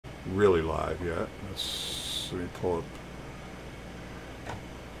really live yet. Let me pull up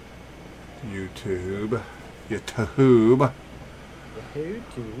YouTube. YouTube.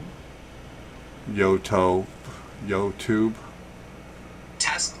 YouTube.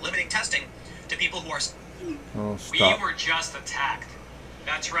 Limiting testing to people who are... Oh, stop. We were just attacked.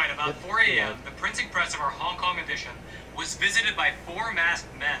 That's right, about 4 a.m., the printing press of our Hong Kong edition was visited by 4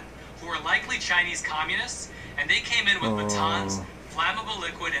 masked men who were likely Chinese communists, and they came in with batons, flammable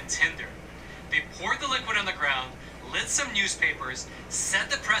liquid, and tinder. They poured the liquid on the ground, lit some newspapers,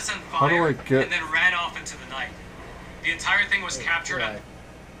 set the press on fire, and then ran off into the night. The entire thing was captured on...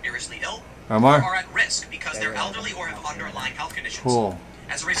 seriously ill Am I? are at risk because they're elderly or have underlying health conditions. Cool.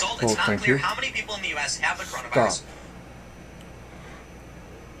 As a result, it's not clear how many people in the U.S. have the coronavirus. Stop.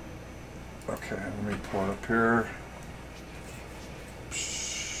 Okay, let me pull it up here.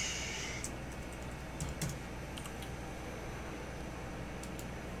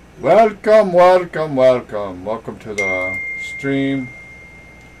 Welcome, welcome, welcome. Welcome to the stream.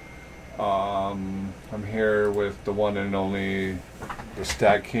 I'm here with the one and only, the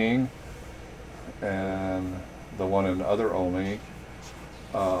Stag King, and the one and other only,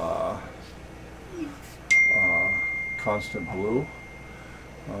 Constant Blue.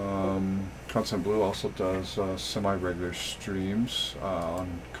 Constant Blue also does semi-regular streams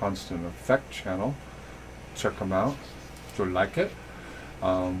on Constant Effect channel. Check them out if you like it.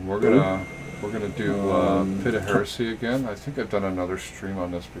 We're gonna do Pit of Hersey again. I think I've done another stream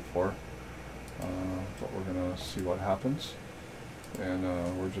on this before, but we're gonna see what happens, and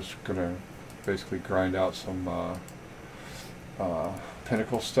we're just gonna basically grind out some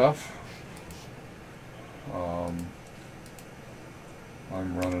Pinnacle stuff.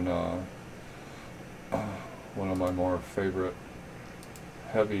 I'm running one of my more favorite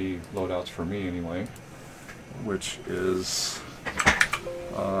heavy loadouts for me anyway, which is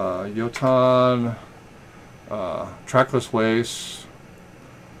Yotan Trackless Waste,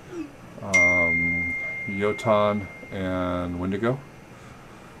 Yotan and Wendigo,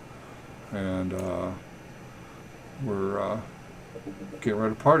 and we're getting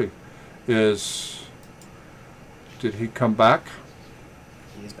ready to party. Did he come back?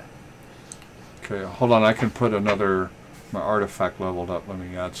 He is back. Okay, hold on, I can put my artifact leveled up. Let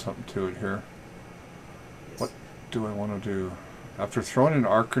me add something to it here. Yes. What do I want to do? After throwing an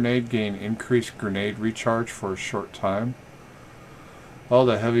arc grenade, gain increased grenade recharge for a short time. Oh,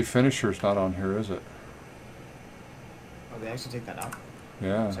 the heavy finisher's not on here, is it? Oh, they actually take that out?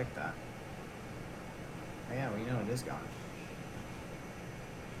 Yeah. Check that. Oh yeah, well, you know it is gone.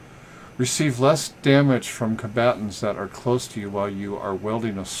 Receive less damage from combatants that are close to you while you are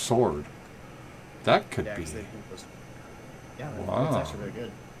wielding a sword. That could be. Yeah, wow. That's actually really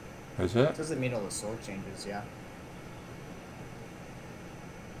good. Is it? It doesn't mean all the sword changes, yeah.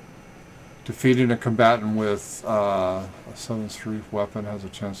 Defeating a combatant with a 7th weapon has a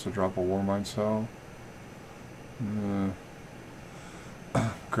chance to drop a Warmind cell.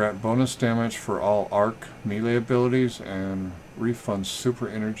 Grant bonus damage for all arc melee abilities and refunds super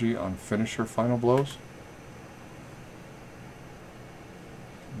energy on finisher final blows.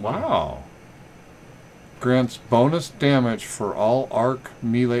 Wow. Grants bonus damage for all arc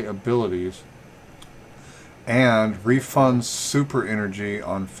melee abilities and refunds super energy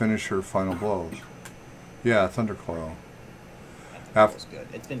on finisher final blows. Yeah, Thundercoil. That was good.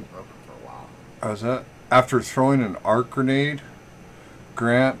 It's been broken for a while. How's that? After throwing an arc grenade,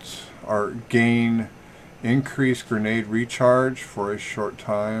 grant or gain increased grenade recharge for a short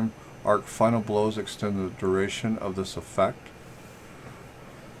time. Arc final blows extend the duration of this effect.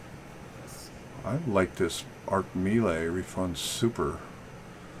 I like this arc melee refund super.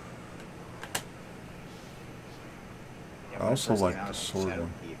 Yeah, I also like the sword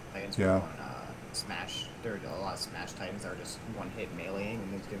one. Yeah. Smash. There are a lot of Smash Titans that are just one-hit meleeing,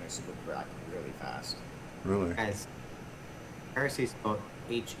 and they're doing super black really fast. Really? Guys, Hersey spelled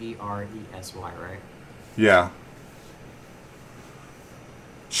Heresy, right? Yeah.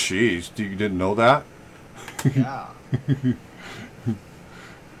 Jeez, you didn't know that? Yeah.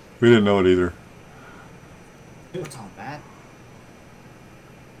 We didn't know it either. What's on that?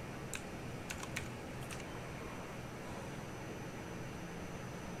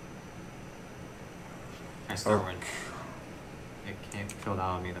 I still went. It can't killed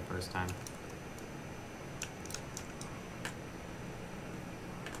out on me the first time.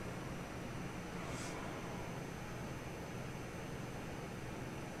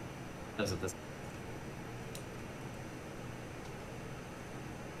 Does it this?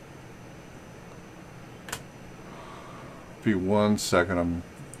 Be 1 second, I'm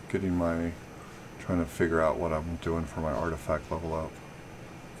trying to figure out what I'm doing for my artifact level up.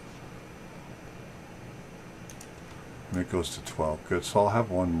 And it goes to 12. Good. So I'll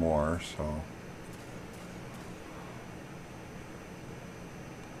have one more. So.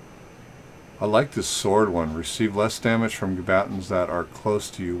 I like this sword one. Receive less damage from combatants that are close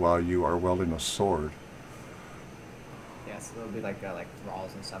to you while you are wielding a sword. Yeah, so there'll be like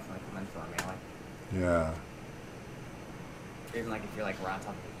thralls and stuff when they come in for a melee. Yeah. Even like if you're like right on top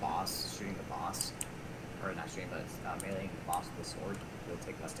of the boss, shooting the boss, or not shooting, but meleeing the boss with the sword, you'll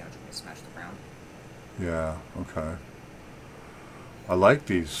take less damage when you smash the ground. Yeah. Okay. I like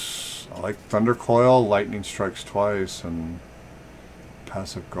these. I like Thunder Coil, Lightning Strikes Twice, and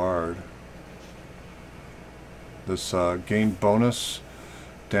Passive Guard. This gain bonus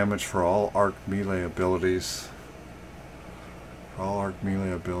damage for all arc melee abilities. For all arc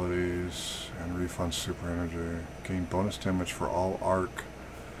melee abilities and refund super energy. Gain bonus damage for all arc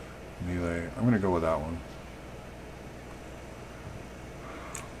melee. I'm going to go with that one.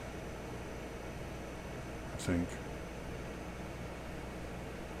 I think.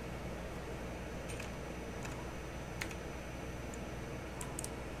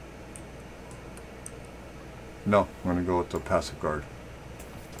 No, I'm going to go with the passive guard.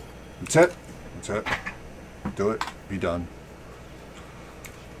 That's it. That's it. Do it. Be done.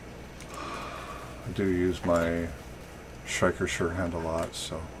 I do use my Striker sure hand a lot,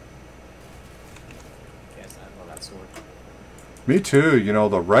 so. Yes, I love that sword. Me too. You know,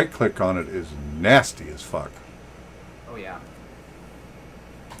 the right click on it is nasty as fuck. Oh yeah.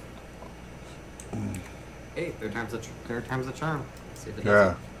 Hey, third time's the charm. See if it does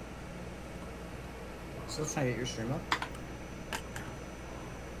Yeah. it. Still trying to get your stream up.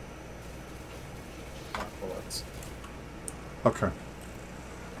 Bullets. Okay.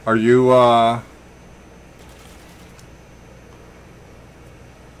 Are you,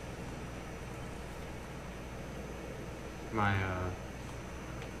 My,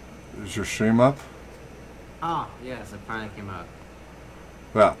 is your stream up? Oh, yes, it finally came up.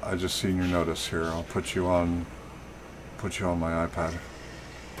 Yeah, I just seen your notice here. I'll put you on my iPad.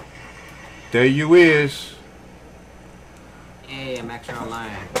 There you is. Hey, I'm actually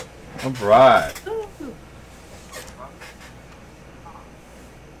online. All right.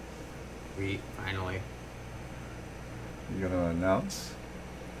 Finally. You gonna announce?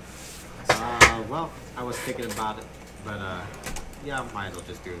 Well, I was thinking about it, but, yeah, I might as well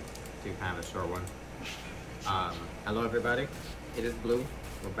just do kind of a short one. Hello everybody. It is Blue.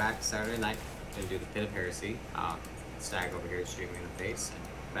 We're back Saturday night to do the Pit of Heresy. Stag over here shooting me in the face and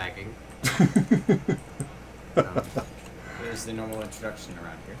bagging. There's the normal introduction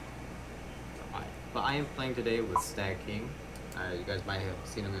around here. But I am playing today with Stag King. You guys might have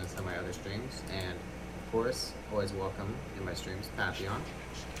seen him in some of my other streams. And, of course, always welcome in my streams, Papillon.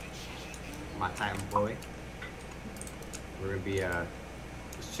 My Titan boy. We're going to be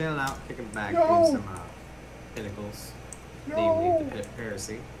just chilling out, kicking back, doing some pinnacles. Namely, the Pit of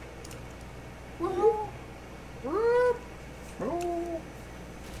Heresy.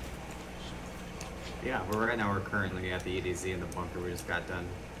 Yeah, right now we're currently at the EDZ in the bunker. We just got done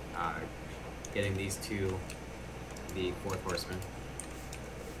getting these two, the Fourth Horseman.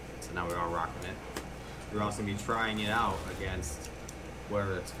 So now we're all rocking it. We're also going to be trying it out against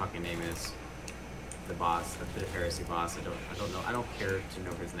whatever its fucking name is. The boss, the Heresy boss. I don't know. I don't care to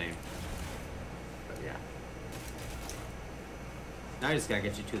know his name. But yeah. Now I just gotta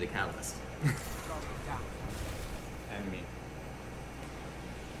get you to the catalyst. And me.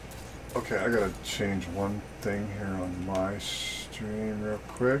 Okay, I gotta change one thing here on my stream real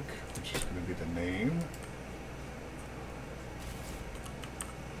quick, which is gonna be the name.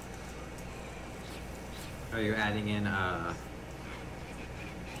 Are you adding in, I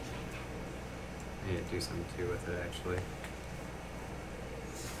need to do something too with it, actually.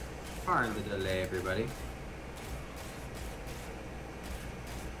 Pardon the delay, everybody.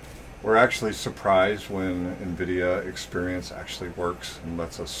 We're actually surprised when NVIDIA Experience actually works and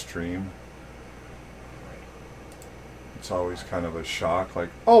lets us stream. It's always kind of a shock, like,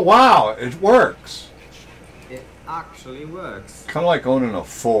 oh wow, it works! It actually works. Kind of like owning a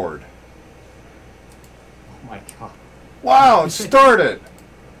Ford. Oh my god. Wow, it started!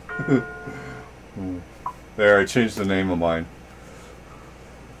 There, I changed the name of mine.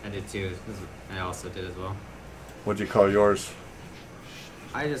 I did too. I also did as well. What'd you call yours?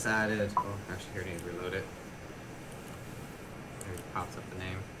 I just added. Oh, actually, here I need to reload it. There it pops up the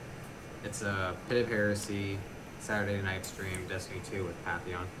name. It's a Pit of Heresy Saturday night stream, Destiny 2 with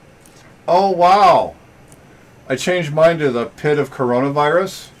Papillon. Oh wow! I changed mine to the Pit of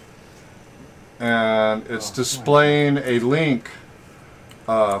Coronavirus. And it's displaying a link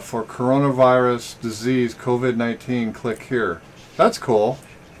for coronavirus disease COVID-19. Click here. That's cool.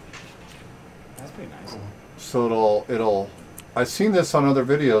 That's pretty nice. So it'll. I've seen this on other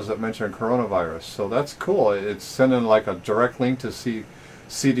videos that mention coronavirus, so that's cool. It's sending like a direct link to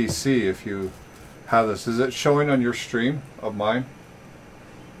CDC if you have this. Is it showing on your stream of mine?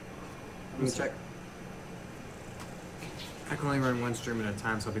 Let me check. I can only run one stream at a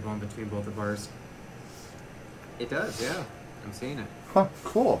time, so I'll be going between both of ours. It does, yeah. I'm seeing it. Huh,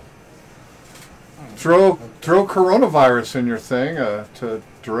 cool. Throw coronavirus in your thing to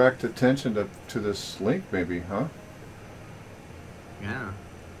direct attention to this link, maybe, huh? Yeah.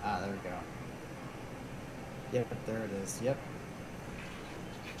 Ah, there we go. Yep, there it is. Yep.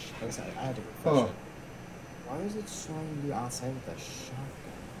 Like I said, I had to refresh Oh. it. Why is it showing you outside with a shotgun?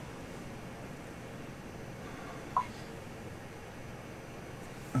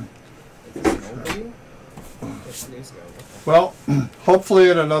 Is this an old video? 2 days ago. What the Well, hopefully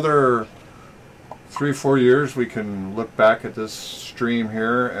in another 3-4 years we can look back at this stream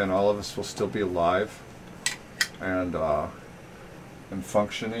here and all of us will still be alive and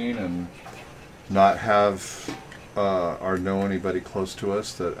functioning and not have or know anybody close to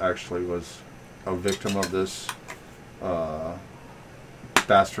us that actually was a victim of this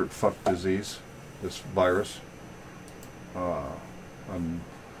bastard fuck disease, this virus.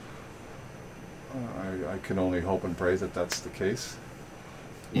 I can only hope and pray that that's the case.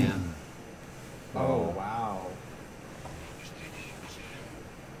 Yeah. Oh, wow.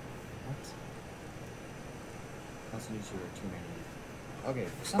 What? Let's use your too many. Okay,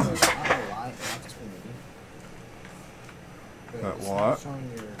 for some reason, I don't know why, not just for me. But That it's what? not showing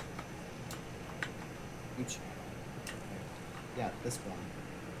your YouTube channel. Okay. Yeah, this one.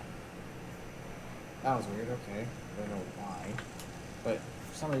 That was weird, okay. I don't know why. But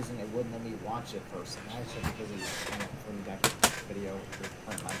for some reason, it wouldn't let me watch it first. And I actually have to busy trying to put me back in the video for the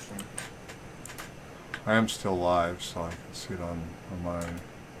current live stream. I am still live, so I can see it on mine.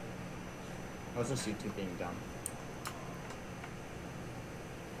 Oh, it's just YouTube being dumb.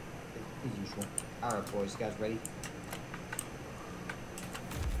 As usual. Alright, boys, you guys ready?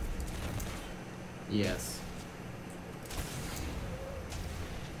 Yes.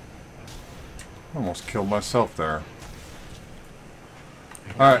 Almost killed myself there.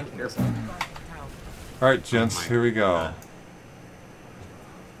 Alright. Alright, gents, here we go.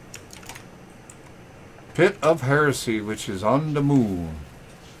 Pit of Hersey, which is on the moon.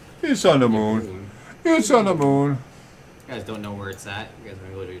 It's on the moon. It's on the moon. You guys don't know where it's at. You guys are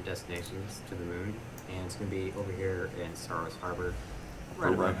going to go to your destinations to the moon. And it's going to be over here in Star Wars Harbor. The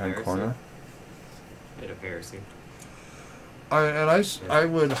above right-hand Hersey. corner. Bit of Hersey. I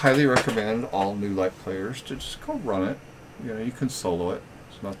would highly recommend all new light players to just go run it. You know, you can solo it.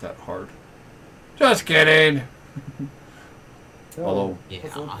 It's not that hard. Just kidding. Although, Yeah.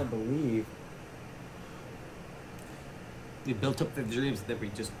 I believe. We built up the dreams that we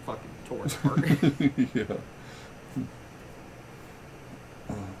just fucking tore apart. yeah.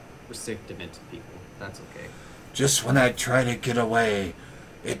 We're sick, demented people. That's okay. Just when I try to get away,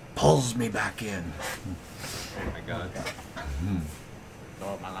 it pulls me back in. Oh my god. Blow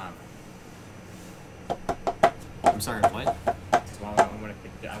up my lamp. I'm sorry, what? So I'm gonna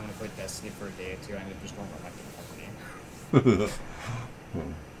play Destiny for a day or two, and just don't run like the fucking game.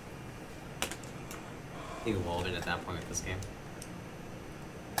 Evolving at that point with this game.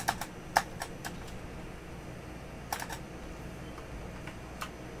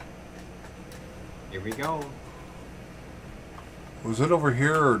 Here we go. Was it over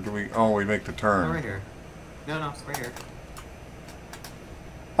here, or do we? Oh, we make the turn. Oh, right here. No, it's right here.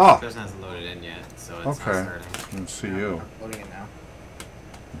 Ah, It just hasn't loaded in yet, so it's okay. not starting. I can see you. Loading it now.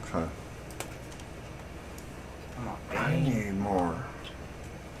 Okay. Come on, I baby. need more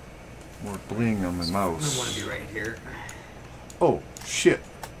bling on my I mouse. want to be right here. Oh shit!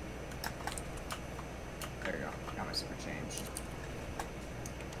 There you go. Got my super changed.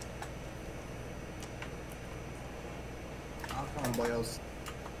 Oh, come on, boyos.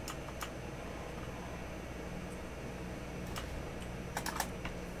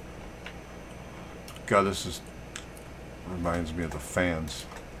 God, this is reminds me of the fans.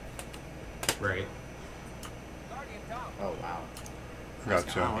 Right. Oh, wow.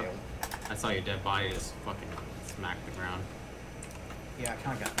 Gotcha. Wow. I saw your dead body just fucking smack the ground. Yeah, I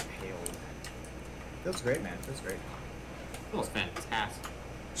kind of got impaled. Feels great, man. Feels great. It was fantastic.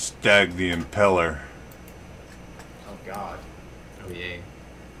 Stag the Impeller. Oh, God. Oh yay.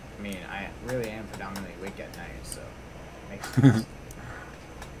 I mean, I really am predominantly awake at night, so makes sense.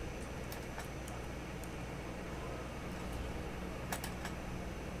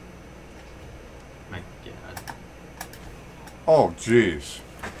 My god. Oh jeez!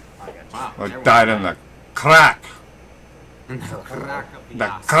 I got you. Wow. I everyone died in the crack. Crack of The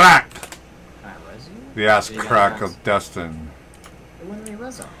ass. crack. Can I res you? The ass You got crack guys. of Destin. It wouldn't be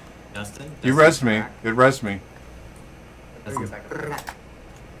res up. Dustin? You Dustin's res me. back. It res me. There you go, back up.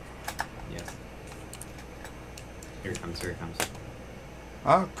 Yes. Here it comes, here it comes.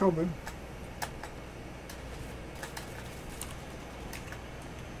 Ah, COVID.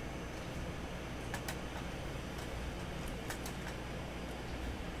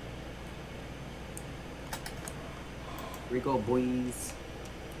 Here we go, boys.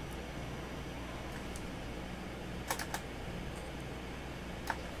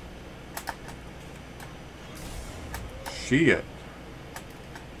 Shit.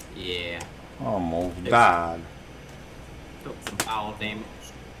 Yeah. Almost died. Took some foul damage.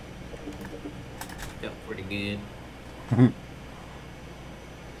 Felt pretty good.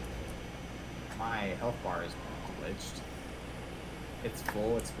 My health bar is glitched. It's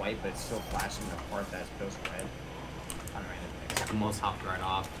full, it's white, but it's still flashing the part that goes red. I don't know anything. Almost hopped right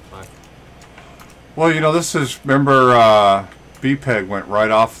off, but Well, you know, this is, remember, BPEG went right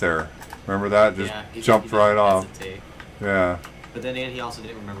off there. Remember that? Just yeah, he jumped didn't right off. hesitate. Yeah. But then again, he also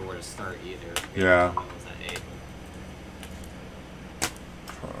didn't remember where to start either. Yeah. He was at A.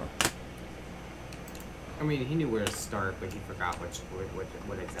 I mean, he knew where to start, but he forgot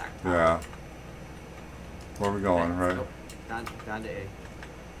what exact time. Yeah. Where are we going, right? Nope. Down to A.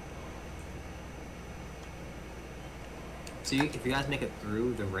 So if you guys make it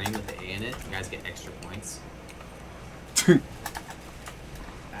through the ring with the A in it, you guys get extra points.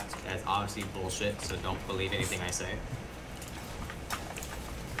 That's obviously bullshit, so don't believe anything I say.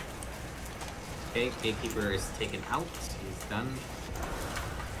 Okay, Gatekeeper is taken out. He's done.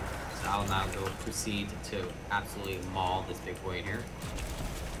 So I'll now go proceed to absolutely maul this big boy in here.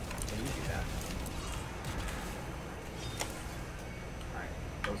 Can you do that? Alright,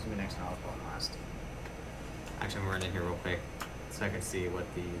 go to the next one, I'll go last. Actually, I'm running in here real quick so I can see what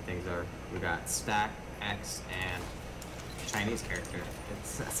the things are. We got Stack, X, and Chinese character. It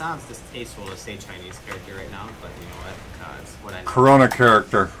sounds distasteful to say Chinese character right now, but you know what? It's what I know. Corona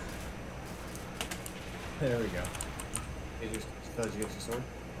character. There we go. Did you get your sword?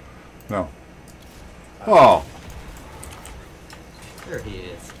 No. Oh. There he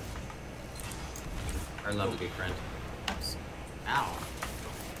is. Our lovely friend. Ow.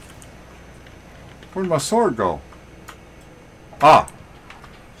 Where'd my sword go? Ah.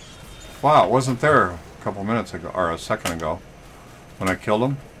 Wow, it wasn't there a couple minutes ago, or a second ago, when I killed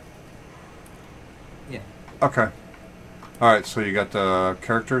him. Yeah. Okay. Alright, so you got the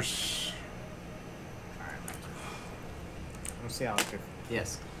characters. Alright, let's see how it's good.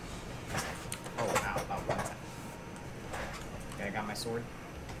 Yes. Oh, wow, about one time. Okay, I got my sword.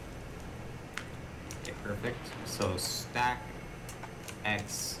 Okay, perfect. So Stack,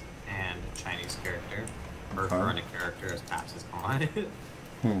 X, and Chinese character. Or Okay. Corona character, as Paps is calling it.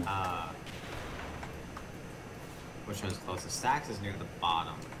 Which one's closest? Stacks is near the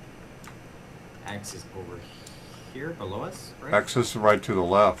bottom. X is over here below us, right? X is right to the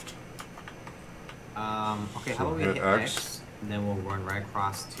left. Okay, So how about we hit hit X. X, and then we'll run right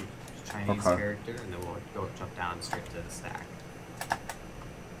across to Chinese Okay. character, and then we'll go jump down straight to the stack.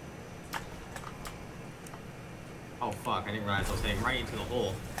 Oh fuck, I didn't realize I was heading right into the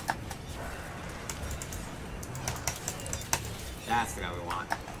hole. That's the guy we want.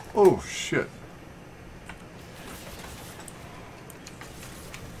 Oh, shit.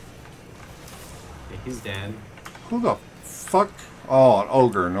 Okay, he's dead. Who the fuck? Oh, an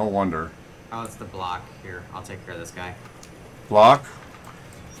ogre, no wonder. Oh, it's the block. Here, I'll take care of this guy. Block?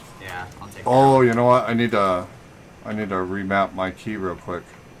 Yeah, I'll take care Oh, of him. you know what? I need to remap my key real quick.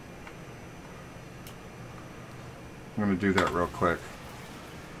 I'm gonna do that real quick.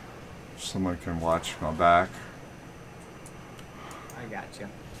 Someone can watch my back. I got you.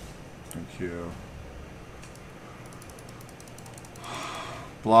 Thank you.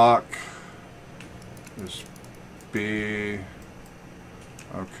 Block is B.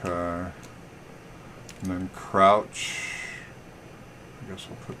 Okay. And then crouch. I guess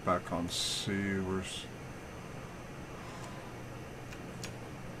we'll put back on C. Where's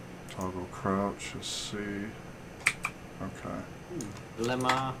toggle crouch is C. Okay.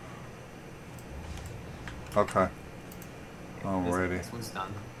 Lemma. Okay. I'm This- ready. This one's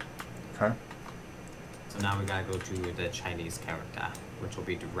done. Okay. So now we gotta go to the Chinese character, which will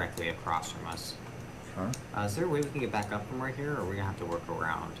be directly across from us. Okay. Is there a way we can get back up from right here, or are we gonna have to work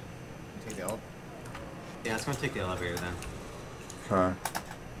around? Take the ult. Yeah, it's gonna take the elevator then. Okay.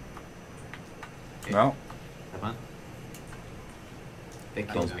 Okay. No. Have fun. They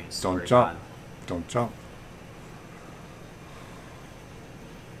Don't- killed me. don't swear to jump. God. Don't jump.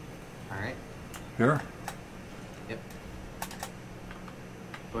 Alright. Here. Yep.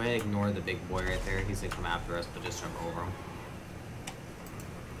 Go ahead and ignore the big boy right there. He's gonna come after us, but just jump over him.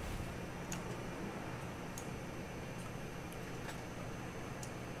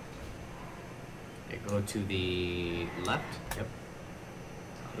 Okay, go to the left. Yep.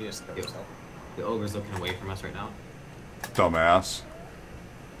 He just killed himself. The ogre's looking away from us right now. Dumbass.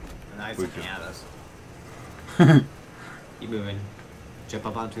 And now he's We looking can- at us. Keep moving. Jump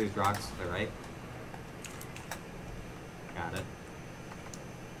up onto these rocks to the right. Got it.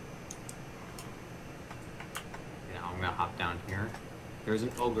 Yeah, I'm gonna hop down here. There's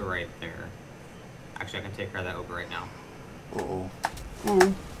an ogre right there. Actually, I can take care of that ogre right now. Uh-oh.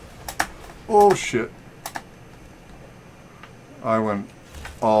 Oh. Oh, shit. I went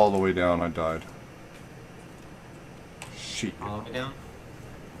all the way down. I died. Shit. All the way down.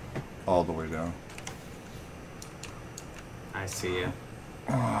 All the way down. I see you.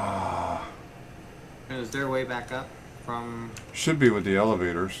 Ah. Is there a way back up from? Should be with the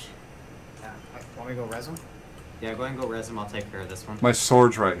elevators. Yeah. Want me to go res him? Yeah, go ahead and go res him. I'll take care of this one. My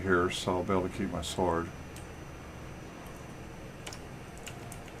sword's right here, so I'll be able to keep my sword.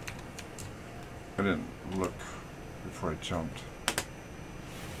 I didn't look before I jumped.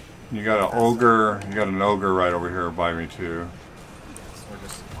 You got an ogre. You got an ogre right over here by me too. So we're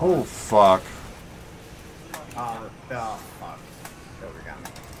just. Oh fuck! Oh fuck. The ogre got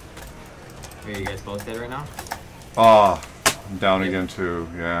me. Are you guys both dead right now? Ah, I'm down again too.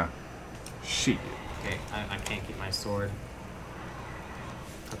 Yeah. Shit. Okay, I can't keep my sword.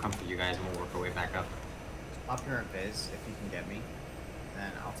 I'll come for you guys and we'll work our way back up. Pop your invis if you can get me.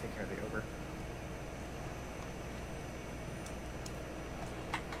 Then I'll take care of the ogre.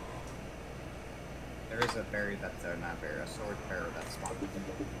 There is a berry that's not berry, a sword bearer that's spawned.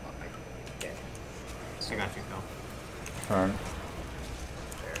 Yeah. I got you, Phil. Alright.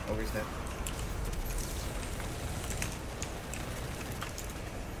 There, ogre's dead.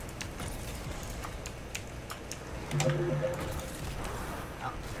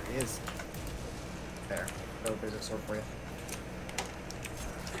 Oh, there he is. There. Oh, there's a sword for you.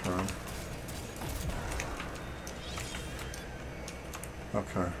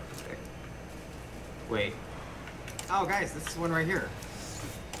 Okay. Okay. Wait. Oh, guys, this is one right here.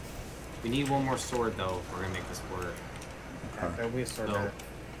 We need one more sword, though, if we're gonna make this work. Yeah, there'll be a sword So- bearer.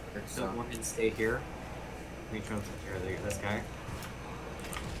 So go ahead and stay here. Let me try to take care of this guy.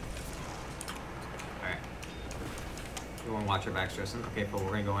 Alright. You wanna watch our backs, Tristan? Okay, but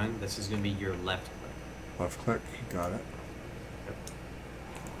we're gonna go in. This is gonna be your left click. Left click. Got it.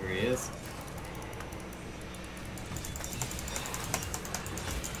 Here he is.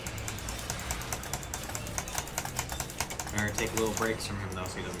 Alright, take little breaks from him though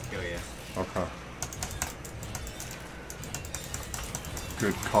so he doesn't kill you. Okay.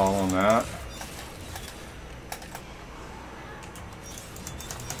 Good call on that.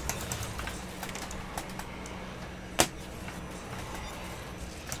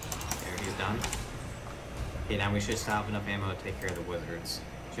 There, he's done. Okay, now we should still have enough ammo to take care of the wizards.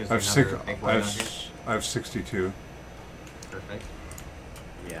 Should I have there another big one down here? I have 62. Perfect.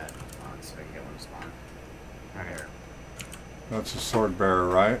 Yeah, so I can get one to spawn. Alright. That's a sword bearer,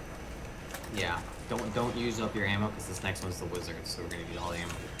 right? Yeah. Don't use up your ammo because this next one's the wizard, so we're gonna need all the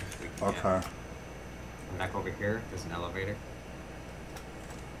ammo we can get. Okay. And back over here, there's an elevator.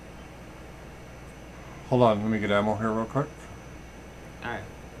 Hold on, let me get ammo here real quick. Alright.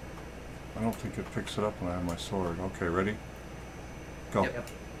 I don't think it picks it up when I have my sword. Okay, ready? Go. Yep.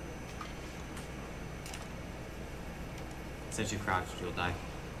 Since you crouched, you'll die.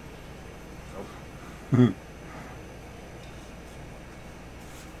 Nope.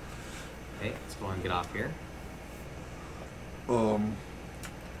 Okay, let's go and get off here. Okay.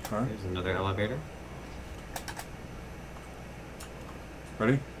 There's another elevator.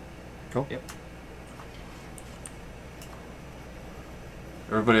 Ready? Go. Yep.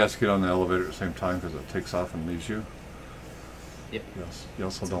 Everybody has to get on the elevator at the same time because it takes off and leaves you. Yep. Yes. You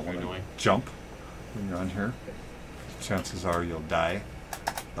also That's don't very want to annoying. jump when you're on here. Chances are you'll die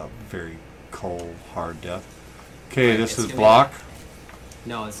a very cold, hard death. Okay, Right, this it's is gonna be- block.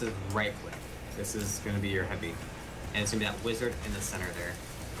 No, this is right click. This is gonna be your heavy. And it's gonna be that wizard in the center there.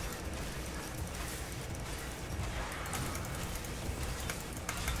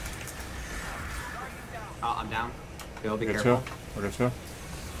 Oh, I'm down. Bill, be Gotcha. careful. I gotcha.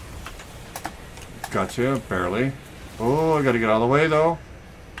 Gotcha, barely. Oh, I gotta get out of the way though.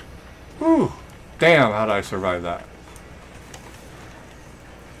 Whew. Damn, how did I survive that?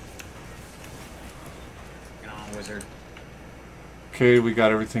 Get on, wizard. Okay, we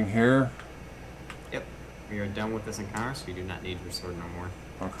got everything here. Yep. We are done with this encounter, so you do not need your sword no more.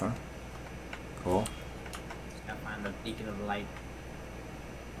 Okay. Cool. Just gotta find the beacon of the light.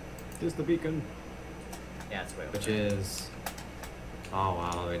 Is the beacon. Yeah, it's way over Which there. is... Oh,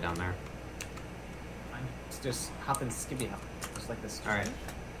 wow, all the way down there. Fine. Just hop and skippy hop. Just like this. Alright.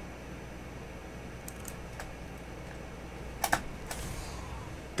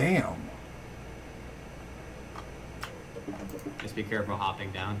 Damn. Just be careful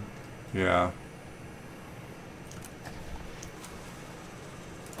hopping down. Yeah.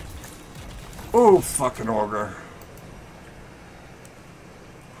 Oh, fucking ogre.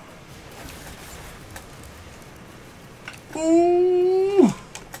 Ooh.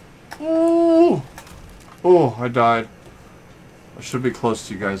 Ooh. Oh, I died. I should be close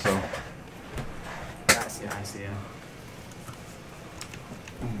to you guys though. Yeah, I see ya.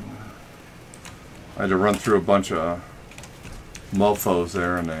 I had to run through a bunch of mofos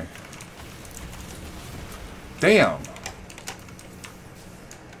there and they... Damn!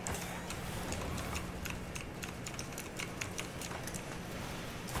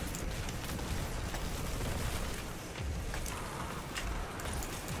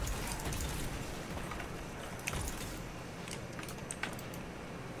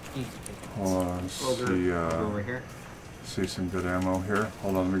 Hold on, see, Over here. see some good ammo here.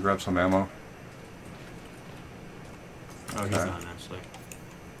 Hold on, let me grab some ammo. Oh, he's Okay. on, actually.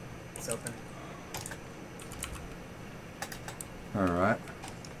 It's open. Alright.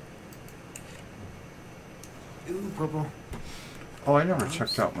 Ooh, purple. Oh, I never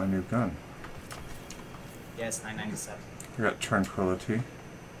checked out my new gun. Yes, 997. I got Tranquility.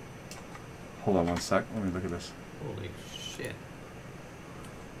 Hold on one sec, let me look at this. Holy shit.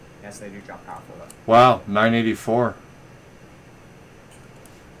 Yes, they do drop powerful though. Wow, 984.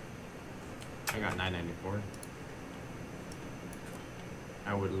 I got 994.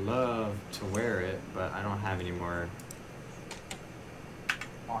 I would love to wear it, but I don't have any more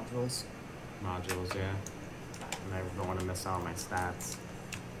Modules. modules, yeah. And I don't want to miss out on my stats.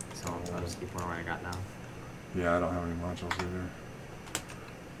 So I'll just keep wearing what I got now. Yeah, I don't have any modules either.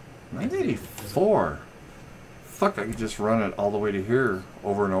 984. Fuck, I could just run it all the way to here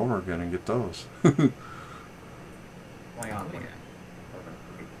over and over again and get those. Only on me.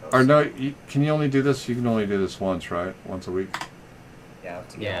 Or no, can you only do this? You can only do this once, right? Once a week? Yeah,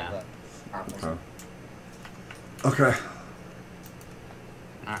 to get Yeah. all the powerfuls. Okay. Okay.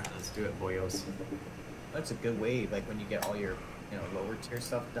 Alright, let's do it, boyos. That's a good way, like when you get all your, lower tier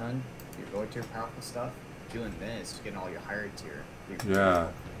stuff done, your lower tier powerful stuff, doing this, you're getting all your higher tier. Yeah.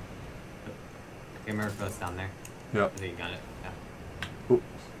 Okay, Murphy's down there. Yep. I think you got it. Yeah. Ooh.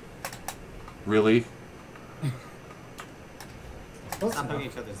 Really? Close Stop enough. hugging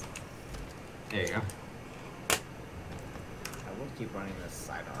each other's. There you go. I would keep running this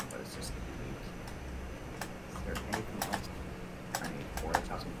sidearm, but it's just gonna be weak. Is there anything else? I need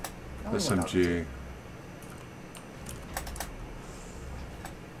 4,000. SMG.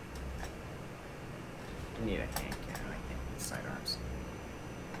 I need a hand cannon. I can't need sidearms.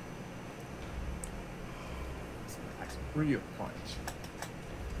 Real punch.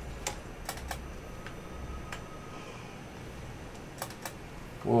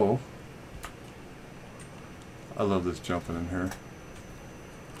 Whoa. I love this jumping in here.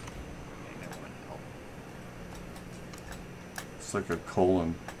 It's like a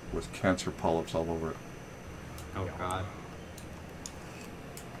colon with cancer polyps all over it. Oh god.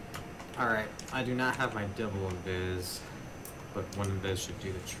 Alright, I do not have my double invis, but one invis should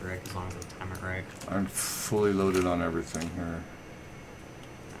do the trick as long as I time it right. I'm fully loaded on everything here.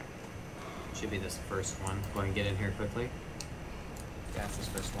 Should be this first one. Go ahead and get in here quickly. Yeah, it's this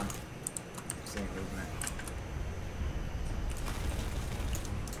first one. Same movement.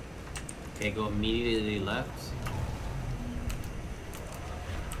 Okay, go immediately left.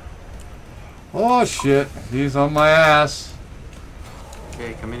 Oh shit, he's on my ass.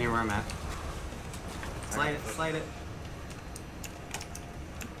 Okay, come in here where I'm at. Slide it, slide it.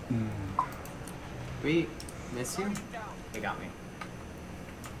 We miss you? They got me.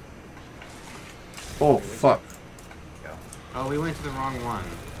 Oh fuck. Go. Oh, we went to the wrong one.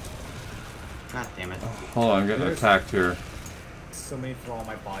 God damn it. Hold on, I'm getting attacked here. So many for all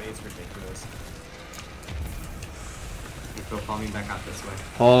my body, it's ridiculous. You go follow me back out this way.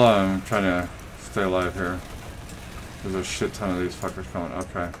 Hold on, I'm trying to stay alive here. There's a shit ton of these fuckers coming.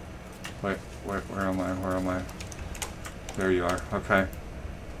 Okay. Wait, where am I? Where am I? There you are. Okay.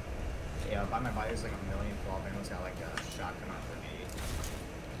 Yeah, by my body, there's like a million for all. Everyone's got like a shotgun or a grenade.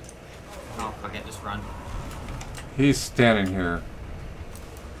 Oh, okay, just run. He's standing here.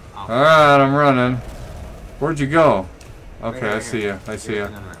 Oh. Alright, I'm running. Where'd you go? Right Okay, here, I right see here. you. I see You're you.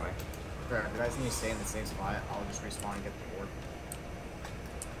 running the right way. Sure, if you guys need to stay in the same spot, I'll just respawn and get the board.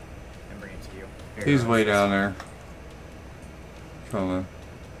 And bring it to you. Here, He's go. way down there. Coming.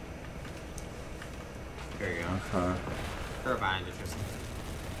 There you go. Okay. Throw it behind you, Tristan.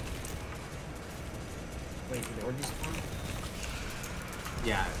 Wait, did the order spawn?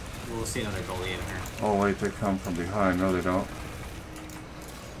 Yeah, we'll see another goalie in here. Oh wait, they come from behind. No, they don't.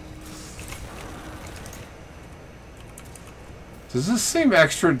 Does this seem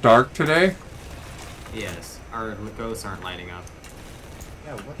extra dark today? Yes, our ghosts aren't lighting up.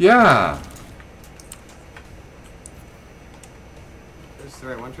 Yeah, what? Yeah. Is this the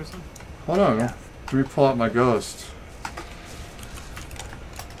right one, Tristan? Hold on. Yeah. Let me pull out my ghost.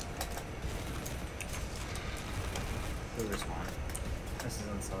 Who respawn? This is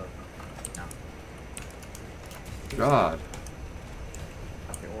unsolved. No. God.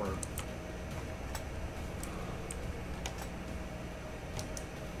 Up the orb.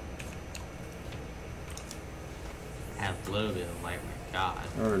 Have a little bit of light, my god.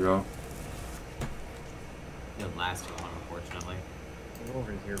 There we go. It didn't last too long, unfortunately. Go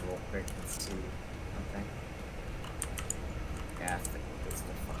over here real quick and see something. Yeah, it's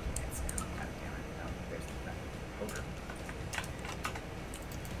the fucking headset. God damn it. No, there's that ogre.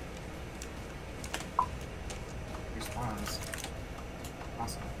 Respawns.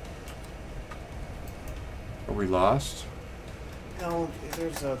 Awesome. Are we lost? No,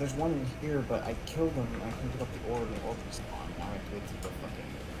 there's one in here, but I killed him and I can pick up the orb and the orb respawned. Now I have to wait till the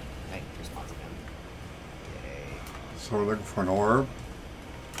fucking night respawns again. Yay. So we're looking for an orb?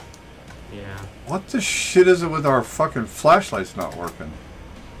 Yeah. What the shit is it with our fucking flashlights not working?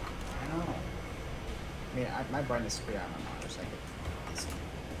 I know. I mean, my brightness is pretty high on my monitor, so I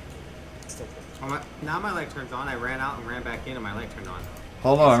could still Oh, now my light turns on. I ran out and ran back in, and my light turned on.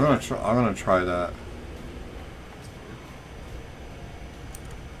 Hold on, I'm gonna try that.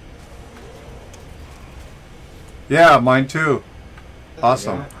 Yeah, mine too.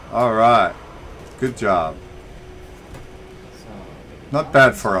 Awesome. All right. Good job. So, Not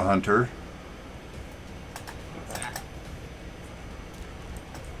bad for a hunter.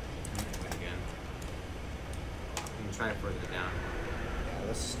 Again. I'm gonna try it further down. Yeah,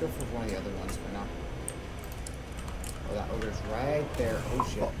 let's just go for one of the other ones for now. Oh, that ogre's right there. Oh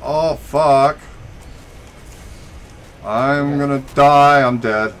shit. Oh fuck. I'm gonna die. I'm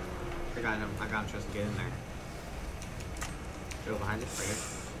dead. I got him. Tristan, get in there. Go behind it, right here.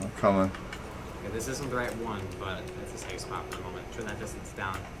 I'm coming. Okay, this isn't the right one, but it's a safe spot for the moment. Turn that distance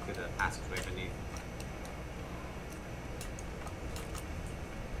down to the passageway beneath.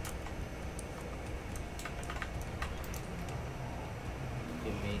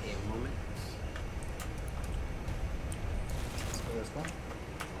 Give me a moment. Let's go this one.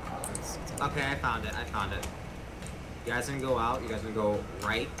 It's Okay, I found it. You guys gonna go out. You guys gonna go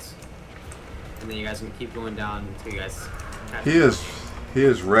right, and then you guys gonna keep going down until you guys. catch He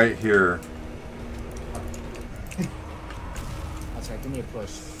is right here. That's right, give me a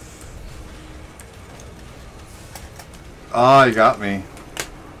push. Ah, you got me.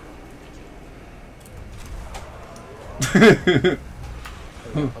 Okay,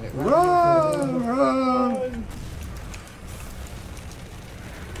 Run, run.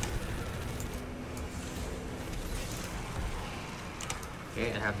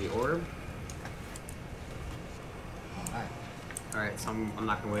 Okay, I have the orb. Alright. Alright, so I'm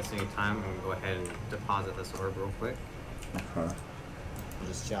not gonna waste any time. I'm gonna go ahead and deposit this orb real quick. Okay. We'll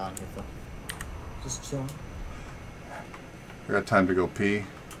just chill out here for. Just chill. I got time to go pee.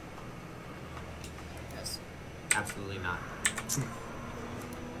 Yes. Absolutely not.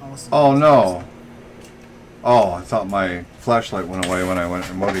 Oh no. Oh, I thought my flashlight went away when I went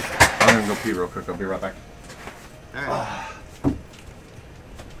emoji. I'm gonna go pee real quick. I'll be right back. Alright.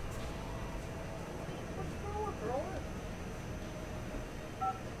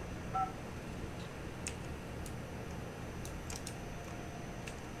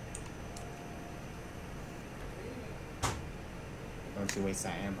 Don't you waste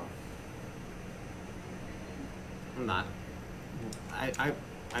that ammo. I'm not. I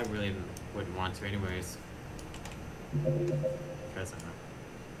really wouldn't want to anyways. Because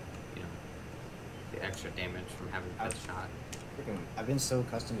you know, the extra damage from having that shot. Freaking, I've been so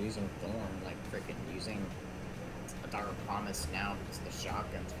accustomed to using Thorn, like freaking using a Dark Promise now because the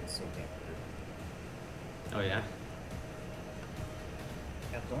shotguns feel so damn good. Oh yeah?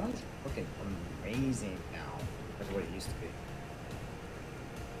 Yeah, Thorn's looking amazing now compared to what it used to be.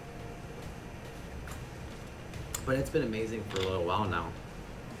 But it's been amazing for a little while now.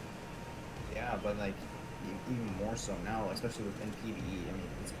 Yeah, but like even more so now, especially within PvE. I mean,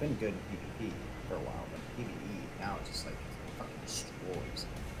 it's been good in PvP for a while, but PvE now it's just like fucking destroys.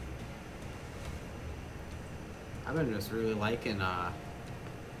 I've been just really liking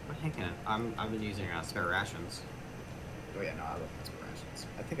what heck? I've been using spare rations. Oh yeah, no, I love inspirations.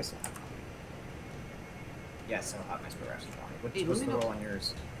 I think I still have Yes, I'll have my spare rations on. Hey, What's let the me know. roll on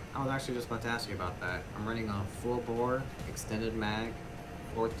yours? I was actually just about to ask you about that. I'm running a full bore, extended mag,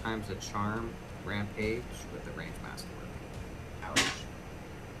 4 times the charm, rampage with the range master. Ouch.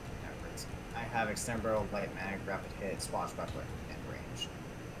 Efforts. I have extended barrel, light mag, rapid hit, swashbuckler, and range.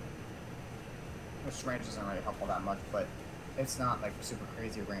 Which range doesn't really help all that much, but it's not like super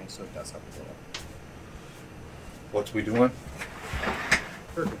crazy range, so it does help a little. What's we doing?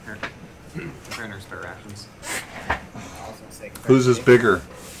 For comparing our spare rations. I was gonna say, Whose is bigger?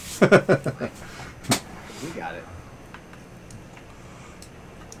 We got it.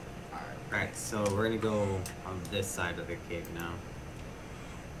 Alright, so we're gonna go on this side of the cave now.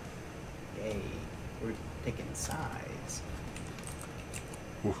 Yay. We're taking sides.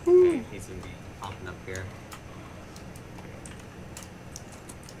 Woohoo! Okay, he's gonna be popping up here.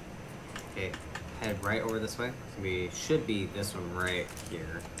 Okay, head right over this way. We should be this one right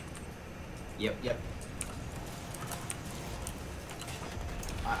here. Yep. Yep.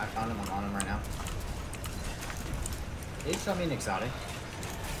 I found him. I'm on him right now. They shot me an exotic.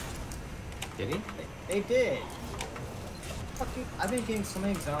 Did he? They did. Fuck dude, I've been getting so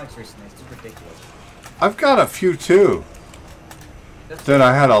many exotics recently. It's just ridiculous. I've got a few too. Then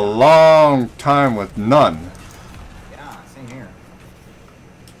I had a long time with none. Yeah, same here.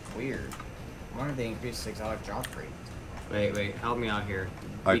 Weird. I wonder if they increased exotic drop rate. Wait, help me out here.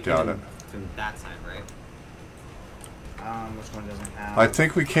 I We doubt can- it. From that side, right? Which one doesn't have? I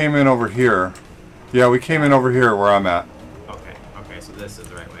think we came in over here. Yeah, we came in over here where I'm at. Okay, so this is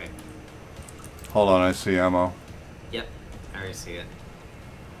the right way. Hold on, I see ammo. Yep, I already see it.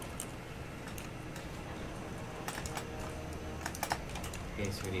 Okay,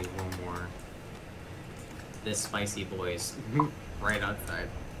 so we need one more. This spicy boy's right outside.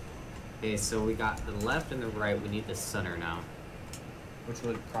 Okay, so we got the left and the right. We need the center now. Which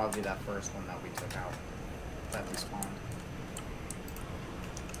would probably be that first one that we took out. That respawned.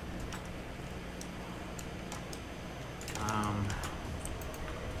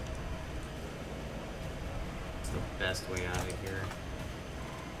 It's the best way out of here.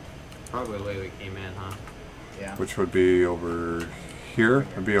 Probably the way we came in, huh? Yeah. Which would be over here?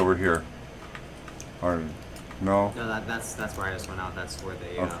 It'd be over here. Or no? No, that's where I just went out. That's where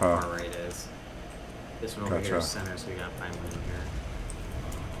the Okay. far right is. This one over here is Gotcha. center, so we gotta find one in here.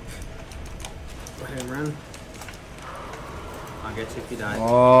 Go ahead and run. I'll get you if you die.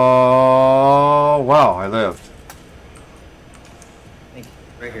 Oh, wow, I lived. Thank you.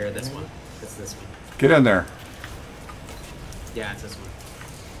 Right here, this one. It's this one. Get in there. Yeah, it's this one.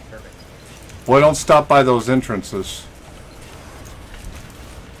 Perfect. Boy, don't stop by those entrances.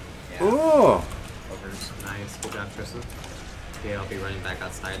 Yeah. Oh, Overs. Nice. Good job, Tristan. Okay, I'll be running back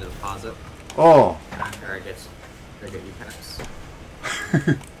outside to deposit. oh. After I get you packs.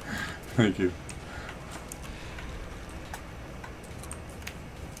 Thank you.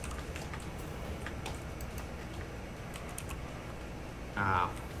 Ah,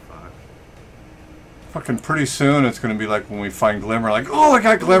 fuck. Fucking pretty soon it's gonna be like when we find Glimmer, like, oh, I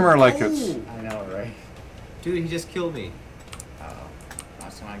got Glimmer, like it's... I know, right? Dude, he just killed me.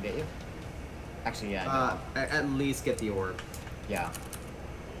 Last time I get you? Actually, yeah. No. At least get the orb. Yeah.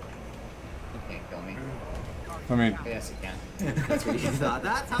 You can't kill me. I mean, Yes, you can. That's what he thought.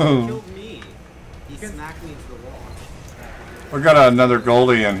 That's how he killed me. He smacked me into the wall. we got another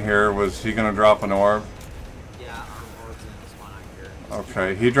Goldie in here. Was he gonna drop an orb? Yeah, our orb's in this one out here.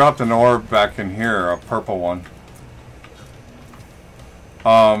 Okay, he dropped an orb back in here, a purple one.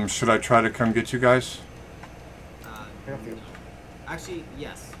 Should I try to come get you guys? Careful. Actually,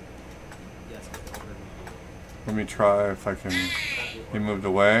 yes. Yes, get the orb and Let me try if I can... He moved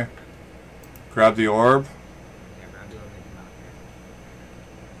away. Grab the orb. yeah, grab the orb and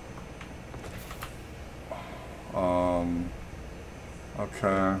come out here.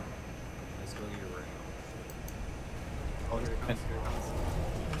 Okay. Let's go to your right. Oh, here it comes, here it comes.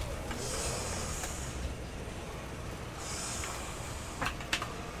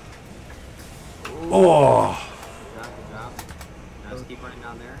 Oh! Good job. Now just keep running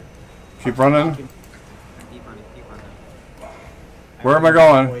down there. Keep running. Keep running, keep running. Where am I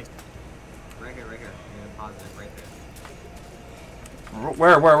going? Right here, right here. You're gonna pause it right there.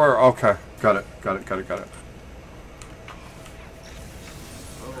 Where? Okay. Got it. Oh,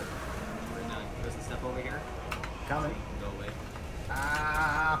 we're gonna just step over here. Coming. Go away.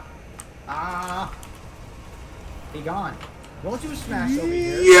 Be gone. Won't you smash over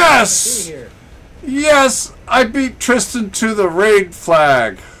here? Yes! Be here. Yes! I beat Tristan to the raid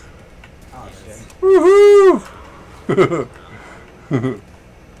flag. Oh shit. Woohoo!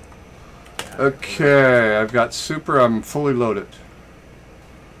 Okay, I've got super. I'm fully loaded.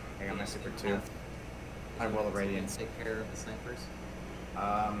 I got my super 2. I will already. And take care of the snipers.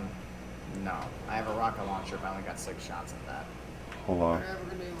 No. I have a rocket launcher, but I only got 6 shots at that. Hold on. I have a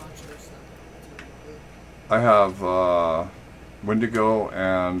grenade launcher. So I have Wendigo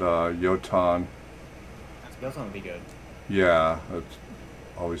and Yotan. Those one would be good. Yeah, it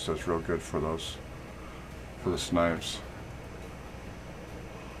always does real good for those, for the snipes.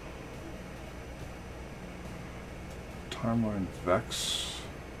 Timeline Vex.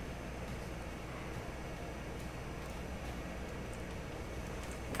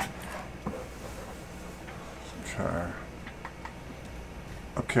 Okay.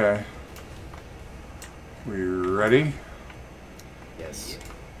 Okay. We ready? Yes.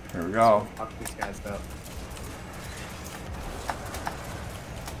 Here we go. Fuck these guys up.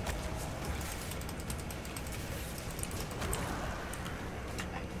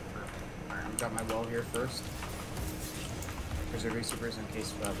 Alright, I'm got my wall here first. Preserve your supers in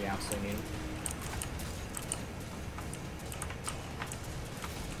case we absolutely need them.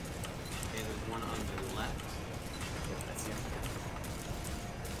 Okay, there's one on the left. Yep, that's him.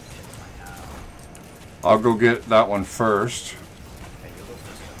 I'll go get that one first. Okay, you'll go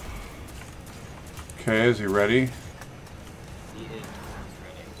first. Okay, is he ready? He is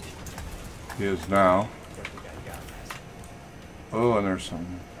ready. He is now. Good, you got it, nice. Oh, and there's some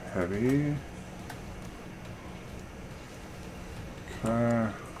heavy. Okay.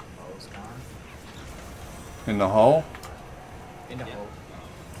 Bow's gone. In the hull? In the Yep. hole.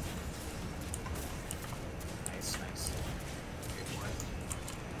 Nice, nice.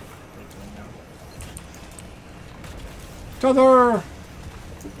 Big window. T'other!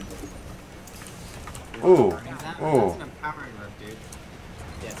 Ooh. That's Oh. an empowering roof, dude.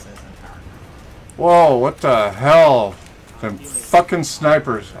 Yes, that's empowering. Whoa, what the hell? Them fucking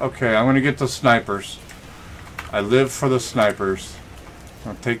snipers. Okay, I'm gonna get the snipers. I live for the snipers.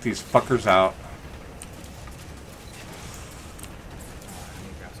 I'll take these fuckers out. Let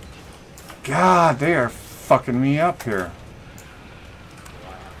me grab some. God, they are fucking me up here.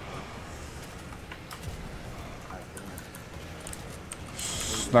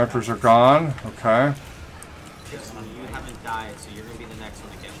 Snipers are gone. Okay. Jason, you haven't died, so you're gonna be the next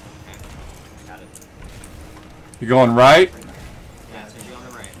one to get one, okay? Got it. You going right? Yeah, it's gonna be on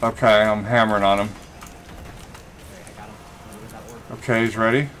the right. Okay, I'm hammering on him. Wait, I got him. Where's that work? Okay, he's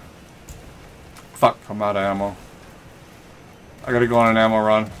ready. Fuck, I'm out of ammo. I gotta go on an ammo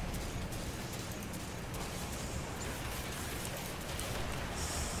run.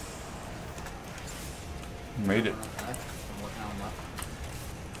 Made it. I'm working on left.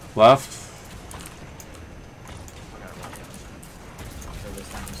 Left. I got it right. I'll throw this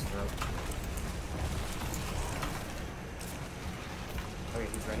down his throat. Okay,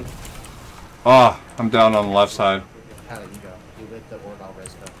 he's ready. Ah, I'm down on the left side. Tyler, you go. You lit the orb, I'll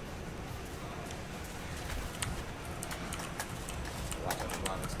res go. Watch out for a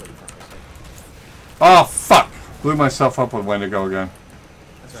lot of exploding fuckers. Oh, fuck! Blew myself up with Wendigo again.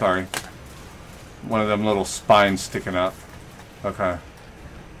 That's Sorry. right. One of them little spines sticking up. Okay.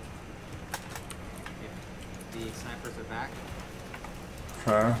 The snipers are back.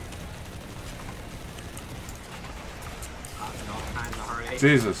 Okay. Causing all kinds of heartache.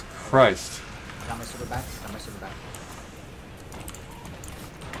 Jesus Christ. Got my super back. Got my super back.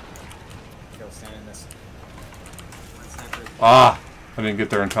 Go stand in this. One sniper. Ah! I didn't get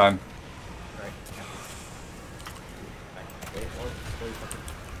there in time. Right. Yeah. Back. Wait, orb. Explode fucker.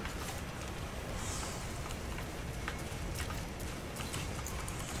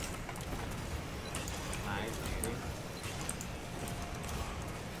 Nice, maybe.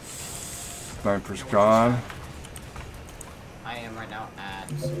 Sniper's gone. I am right now at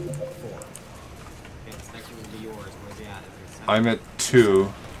 4. Okay, the sniper will be yours. Where's he at? Is he center? I'm at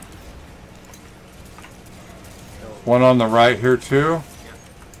 2. So, One on the right here too. Yep.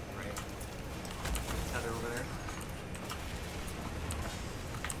 Right. Tether over there.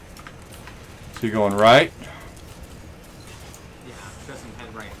 Is he going right? Yeah, Tristan,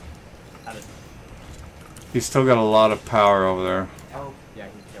 head right. got it. He's still got a lot of power over there. Oh, yeah,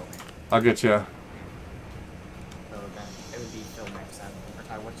 he killed me. I'll get you. So then it would be Phil next time. Or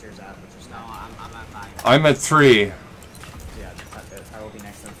Ty, what's yours at? What's yours No, now? I'm at 5. I'm at 3. Yeah, Ty will be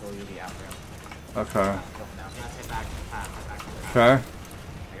next time. Phil, you'll be after him. Okay. Phil now. I'm gonna head back to the path. Head back to the path. Okay.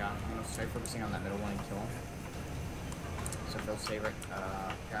 I got him. I'm gonna start focusing on that middle one and kill him. So Phil, stay right.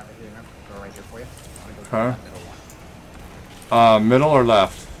 Grab it here. Go right here for you. I'm gonna go Okay. for that middle one. Middle or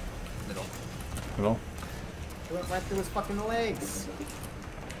left? Middle. Middle. He went right through his fucking legs.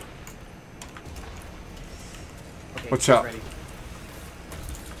 Okay, Watch he's out. ready.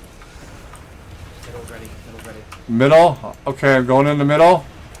 Middle's ready. Middle's ready. Middle? Okay, I'm going in the middle.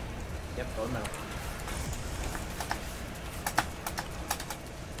 Yep, go middle.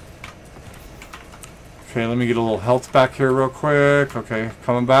 Okay, let me get a little health back here real quick. Okay,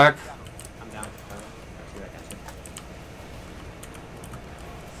 coming back. I'm down.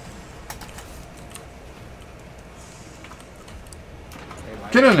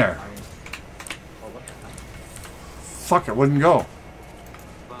 Get in there. Oh, what the hell? Fuck, it wouldn't go.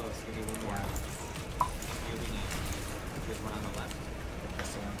 Close. Give me one more. You'll be next. There's one on the left.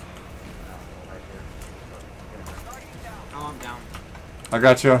 This one. Oh, right here. Oh, I'm down. I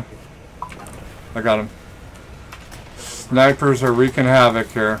got you. I got him. Snipers are wreaking havoc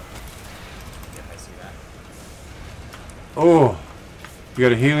here. Yep, I see that. Oh, you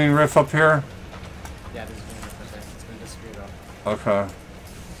got a healing riff up here? Yeah, this is going to be it's going to disappear though. Okay.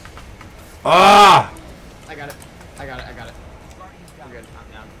 Ah! I got it. I got it. I got it. I'm good.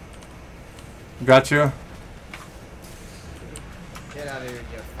 I'm down. Got you? Get out of here,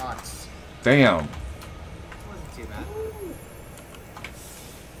 you fox. Damn. It wasn't too bad.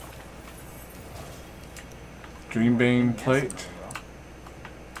 Dreambane plate.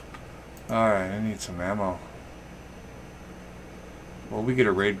 Alright, I need some ammo. Well, we get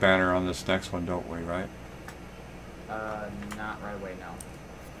a raid banner on this next one, don't we, right? Not right away,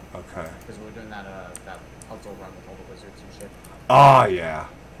 no. Okay. Because we're doing that puzzle run with all the wizards and shit. Ah, yeah.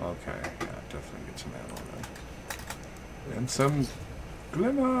 Okay. Yeah, definitely get some ammo then. And some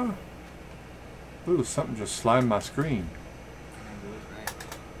glimmer. Ooh, something just slimed my screen. Right.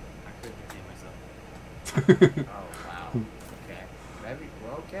 I could contain myself. Oh, wow. Okay. Maybe,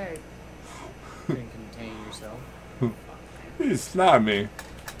 well, okay. You can contain yourself. He slimed me. You know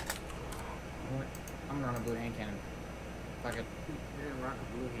what? I'm gonna run a blue hand cannon. Fuck it. You're gonna rock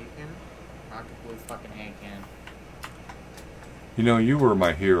a blue hand cannon? Rocket blue fucking hand cannon. You know, you were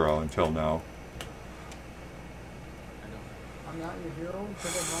my hero until now. I know. I'm not your hero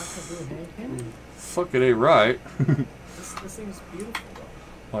because I rock a blue hand cannon? Fuck, it ain't right. This thing is beautiful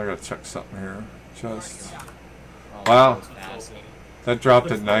though. I gotta check something here. Just. Oh, Wow. that was fast. That dropped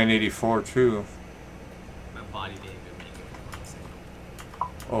at 984 too. My body didn't even make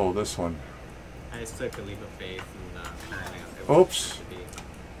it. Oh, this one. I just took a leap of faith and it Oops. was supposed to be.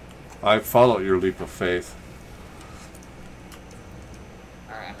 I followed your leap of faith.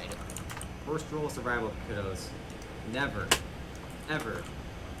 Alright, I made it. First rule of survival, kiddos. Never, ever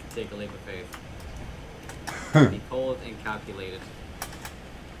take a leap of faith. Be cold and calculated.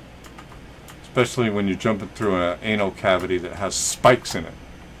 Especially when you're jumping through an anal cavity that has spikes in it.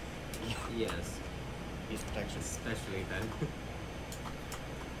 Yes, Use protection. especially then.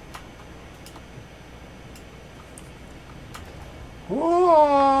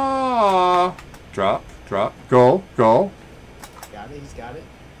 Whoa! Drop, drop, go, go. Got it, he's got it.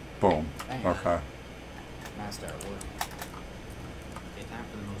 Boom. Bang. Okay. Master at work. Okay, time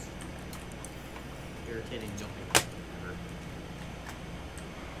for the most irritating jumping ever.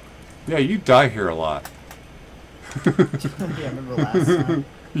 Yeah, you die here a lot. Yeah, remember last time?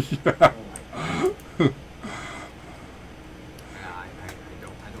 Yeah. Oh my god.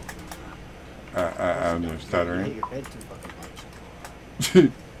 I don't. I'm just You hit stuttering. your head too fucking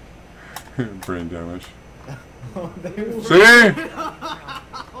much. Brain damage. Oh, there we See?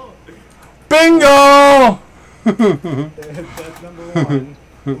 Bingo! That's number one.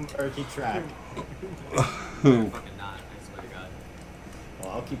 Or keep track. Fucking not, I swear to God.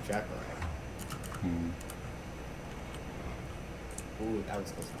 Well, I'll keep track, alright. Ooh, that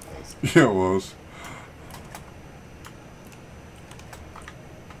was close to my face. Yeah, it was.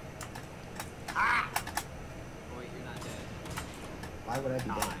 Boy, you're not dead. Why would I be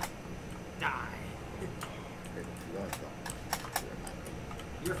dead? Die. You always go.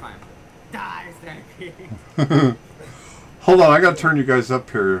 You're fine. Die, Stampy. Hold on, I gotta turn you guys up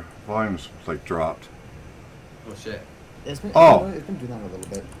here. Volume's like dropped. Oh shit. It's been, Oh. it's been doing that a little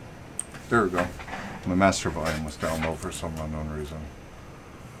bit. There we go. My master volume was down low for some unknown reason.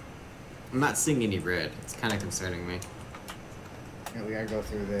 I'm not seeing any red. It's kind of concerning me. Yeah, we gotta go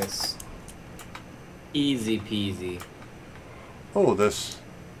through this. Easy peasy. Oh, this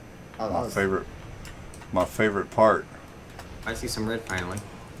Oh, that my was, favorite. My favorite part. I see some red finally.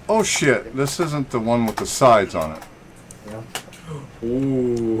 Oh shit! This isn't the one with the sides on it. You know?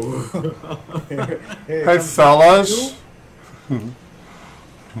 Ooh. Here Hey comes fellas. two.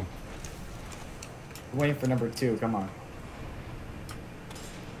 Waiting for number 2, come on.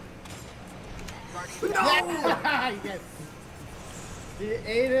 No! Yes! You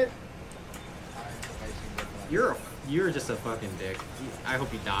ate it! You're just a fucking dick. I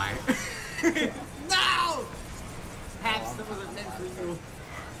hope you die. No! Have some of the meant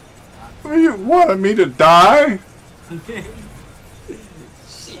for you. You wanted me to die?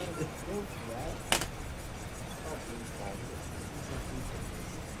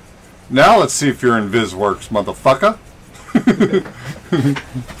 Now let's see if your invis works, motherfucker.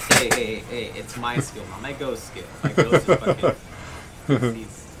 Hey, it's my skill, not my ghost skill. My ghost is fucking...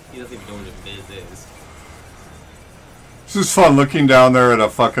 he doesn't even know what a viz is. This is fun looking down there at a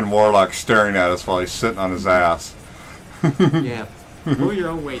fucking warlock staring at us while he's sitting on his ass. Yeah. Pull your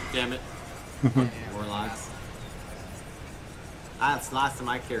own weight, damn it. Warlocks. That's the last time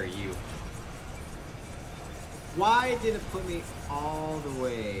I carry you. Why did it put me all the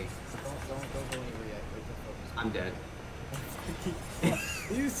way? Don't go anywhere yet. Wait till focus. I'm dead.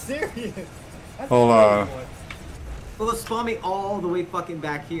 Are you serious? That's Hold on. Well, it spawned me all the way fucking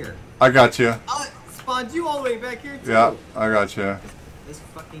back here. I got you. Oh, it spawned you all the way back here too. Yeah, I got you. This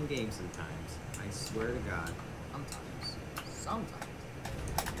fucking game sometimes. I swear to God. Sometimes.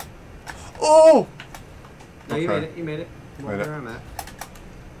 Oh! No, you Okay. made it. You made it. Come Made over it. where I'm at.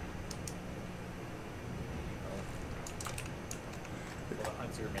 The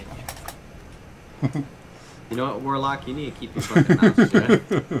hunts you're making. You know what, Warlock? You need to keep your fucking mouth shut. Oh,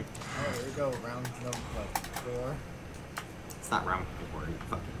 here we go. Round number 4. It's not round 4, you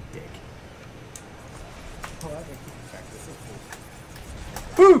fucking dick. Oh, I can keep track. This is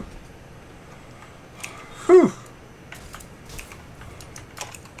cool. Whew! Whew!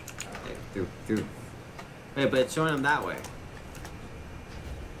 Hey, dude. Hey, but it's showing them that way.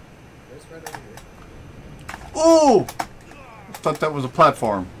 There's right over here. Oh! I thought that was a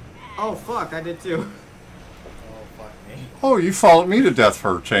platform. Oh, fuck, I did too. Oh, fuck me. Oh, you followed me to death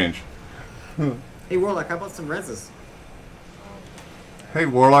for a change. Hey, Warlock, how about some reses? Hey,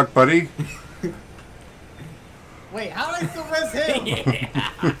 Warlock buddy. Wait, how did I still res him?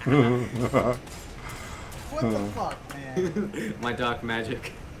 What the fuck, man? My dark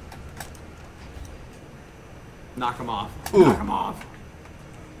magic. Knock him off. Ooh. Knock him off.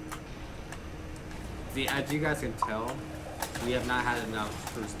 See, as you guys can tell, we have not had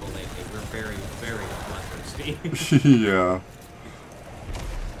enough Crucible lately. We're very, very bloodthirsty. Yeah.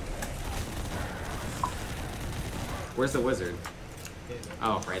 Where's the wizard?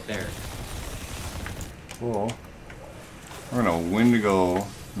 Oh, right there. Cool. I'm gonna Wendigo.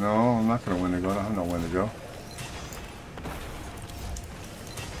 No, I'm not gonna Wendigo. I have no Wendigo.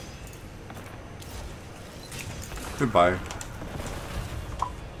 Goodbye.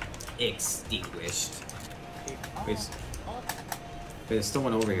 Extinguished. Wait, there's still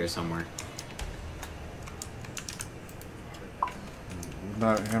one over here somewhere.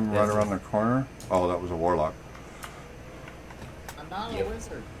 Not him right around the corner? Oh, that was a warlock. I'm not Yep. a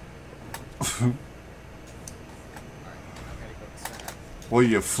wizard. Alright, I gotta go to center. Well,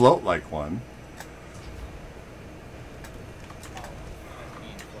 you float like one. Oh, that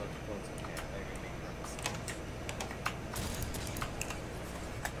means float's okay. I thought you were making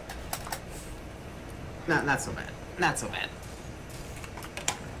purpose. Not so bad. Not so bad.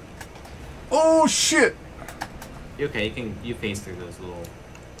 Oh shit! You okay? You phase through those little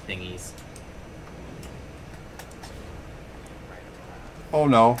thingies. Oh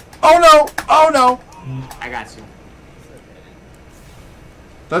no! Oh no! Oh no! I got you.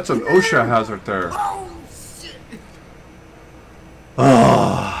 That's an OSHA hazard there. Oh shit!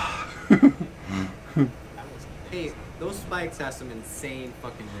 Ah. Hey, those spikes have some insane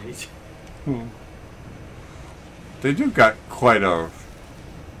fucking rage. They do got quite a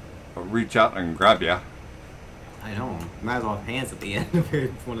reach out and grab ya. I know. Might as well have hands at the end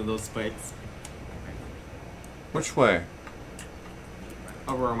of one of those spikes. Which way?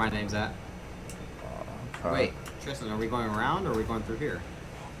 Over where my name's at. Okay. Wait, Tristan, are we going around or are we going through here?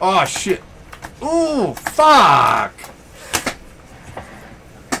 Oh shit! Ooh, fuck!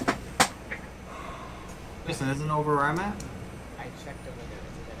 Tristan, isn't it over where I'm at? I checked over there.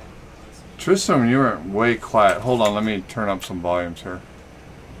 It's a dead end. Tristan, you were way quiet. Hold on, let me turn up some volumes here.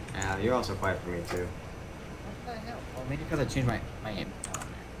 Yeah, you're also quiet for me too. What the hell? Oh, maybe because I changed my name. Oh, man.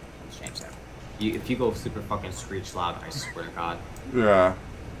 Let's change that. If you go super fucking screech loud, I swear to God. Yeah.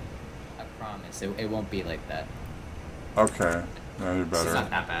 I promise. It won't be like that. Okay. Yeah, you're It's better. not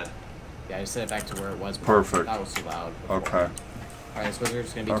that bad. Yeah, I just set it back to where it was before. Perfect. That was too loud. before. Okay. Alright, this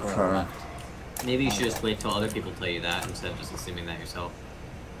wizard's gonna be toward the Okay. left. Maybe you should just wait till other people tell you that instead of just assuming that yourself.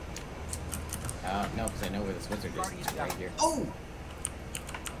 No, because I know where this wizard is. It's right here. Oh!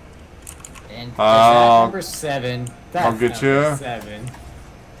 And I'll- number 7. That's I'll get number you. 7.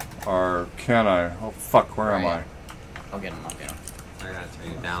 Or can I? Oh fuck, where am I? Right. I'll get him. I'll get him. I gotta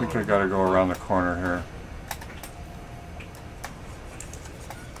turn it I down. think a I little gotta bit. go around the corner here.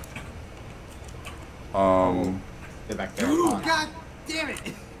 Get back there. Ooh, Come on. God damn it!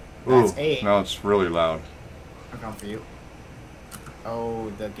 Ooh, That's 8. now it's really loud. I'm coming for you. Oh,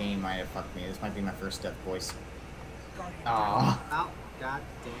 the game might have fucked me. This might be my first death voice. Oh. About goddamn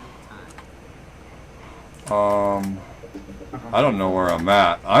time. I don't know where I'm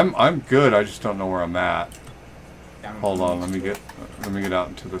at. I'm good. I just don't know where I'm at. Down Hold in on. the Let me get out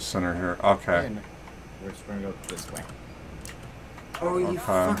into the center here. Okay. We're just gonna go this way. Oh, you Okay.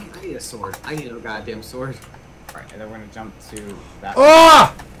 fucking... I need a sword. I need a goddamn sword. Alright, and then we're gonna jump to that.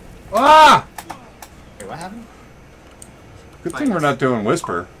 Ah! Ah! Wait, what happened? Good thing we're not doing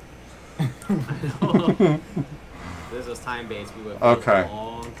whisper. This was time based. We would Okay. a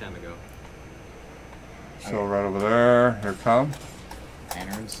long time ago. So right over there. Here come.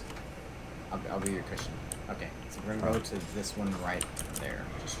 Lanterns. I'll be your cushion. Okay, so we're gonna go to this one right there.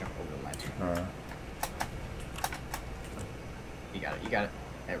 Just jump over the lantern. You got it. You got it.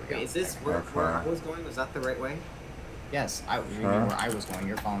 There we go. Wait, is this where I was going? Was that the right way? Yes, you knew where I was going.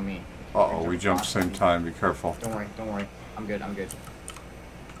 You're following me. Uh-oh, we jumped same time. Be careful. Don't worry. Don't worry. I'm good. I'm good.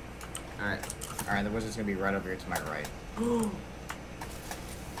 All right. All right, the wizard's gonna be right over here to my right.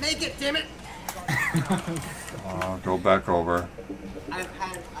 Make it, damn it! Go back over. I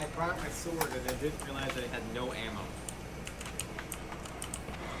brought my sword and I didn't realize I had no ammo.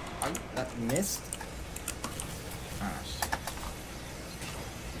 That missed. Oh, shit.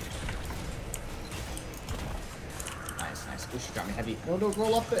 Nice, nice. Ooh, she got me heavy. No, don't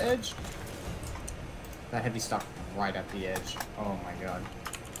roll off the edge. That heavy stuck right at the edge. Oh my god.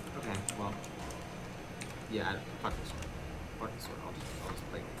 Okay, well. Yeah, fuck this sword. Fuck this sword. I'll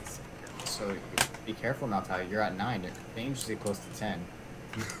just play this. So be careful now, Tyler. You're at 9. You're dangerously close to 10.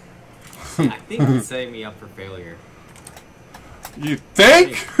 I think it's setting me up for failure. You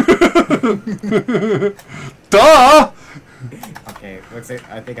think? Duh! Okay, looks like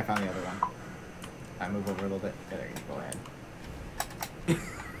I think I found the other one. I move over a little bit. Yeah, there you go. Ahead.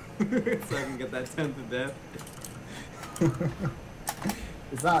 So I can get that 10 to death.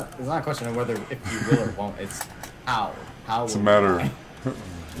 It's not a question of whether if you will or won't. It's how. How. It's a will matter you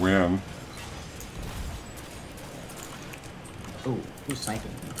of when. Ooh, who's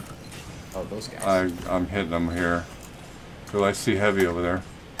sniping? Oh, those guys. I'm hitting them here. Do I see heavy over there?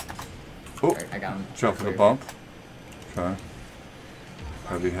 Oh, Alright, I got him. jump for the bump. Okay.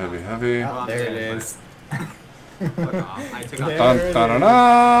 Heavy, heavy, heavy. Oh, there it is. Fuck off. I took There out Dun, da, da,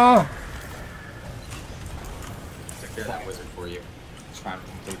 da. took care of that wizard for you. Trying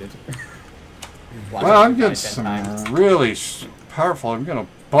completed. Well, I'm getting some really powerful. I'm getting a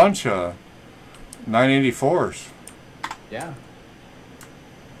bunch of 984s. Yeah.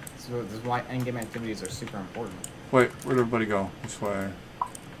 So this is why endgame activities are super important. Wait, where'd everybody go? This way.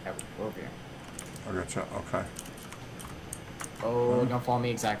 Yeah, we're over here. I gotcha. Okay. Oh, don't follow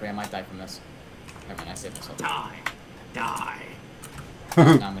me exactly. I might die from this. I mean, I saved myself. Die! Die! Now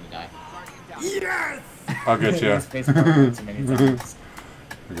I'm gonna die. Yes! I'll get you. Space bar too many times.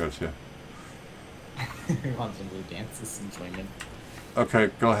 I got you. We want some blue dances and swinging. Okay,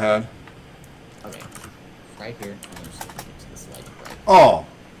 go ahead. Okay. Right here. I'm gonna just get to this light right. Oh!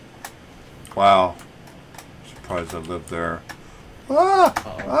 Wow. Surprised I lived there. Ah!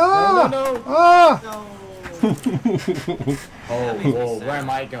 Uh-oh. Ah! No, no, no! Ah! No! Oh, makes me whoa, sad. where am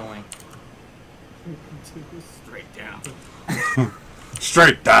I going? Straight down.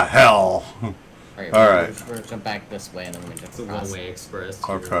 Straight to hell! Alright, Alright. we're gonna jump back this way and then we're gonna It's a cross. one-way express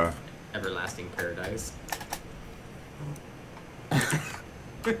to Okay. everlasting paradise.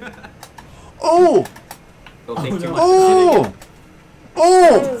 Oh! Don't take too no. much. Oh!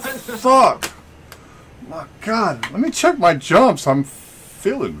 Oh! Fuck! My God, let me check my jumps. I'm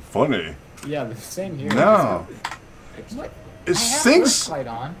feeling funny. Yeah, the same here. No. What? Is I have things light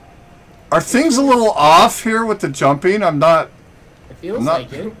on. are things a little off here with the jumping? I'm not It feels not-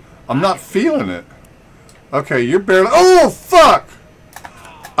 like it. I'm not feeling it. Okay, you're barely. Oh fuck!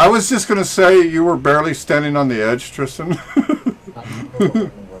 I was just gonna say you were barely standing on the edge, Tristan.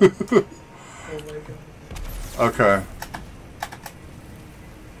 Okay.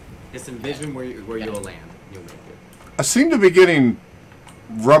 Just envision where you'll land. You'll make it. I seem to be getting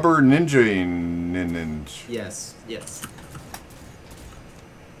rubber ninja-ing. Yes, yes.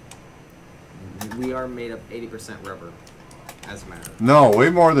 We are made up 80% rubber, as a matter of No, way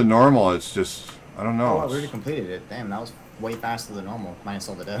more than normal. It's just I don't Oh, know. I already completed it. Damn, that was way faster than normal. Minus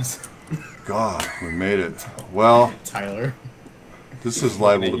all the deaths. God, we made it. Well, Tyler. this is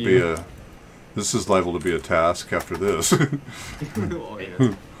liable to be a task after this. oh, yeah.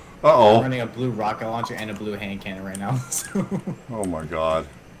 I'm Uh-oh. running a blue rocket launcher and a blue hand cannon right now. So. Oh my God.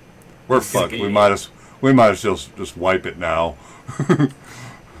 We're fucked. We might as just wipe it now.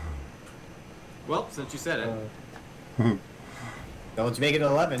 Well, since you said it, Don't make it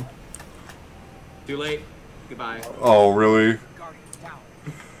 11. too late. Goodbye. Oh, really? You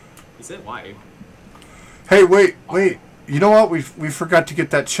said why? Hey, wait. You know what? We forgot to get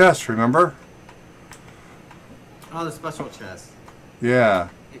that chest, remember? Oh, the special chest. Yeah.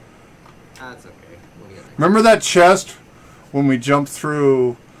 That's okay. We'll get it. Remember that chest when we jumped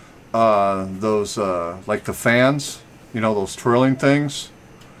through those, like the fans? You know, those twirling things?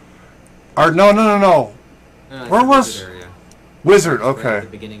 Or, no. No, it's Where the was... wizard area. Wizard, Right okay. at the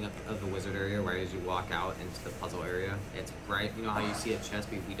beginning of the wizard area, right as you walk out into the puzzle area, it's bright. You know how you see a chest,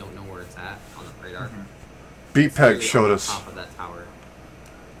 but we don't know where it's at on the radar. BPEG It's showed on us. top of that tower.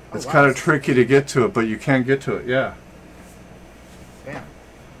 It's wow. kind of tricky to get to it, but you can get to it, yeah. Damn.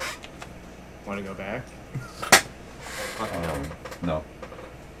 Want to go back? Fuck no. No.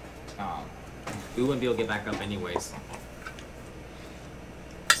 Oh, We wouldn't be able to get back up anyways.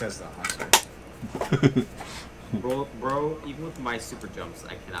 says the hunter. Bro, even with my super jumps,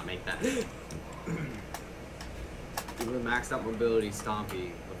 I cannot make that. Even with maxed out mobility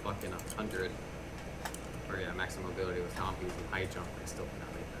Stompy, the fucking 100. Or yeah, maxed out mobility with Stompies and high jump, I still cannot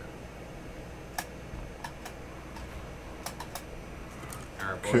make that.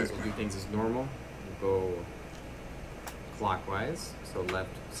 Alright boys, we'll do things as normal. We'll go clockwise, so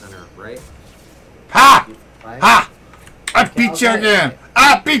left, center, right. Ha! Right? Ha! I beat you okay. again!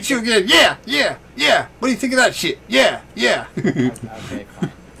 I beat you again! Yeah! What do you think of that shit? Yeah! Okay,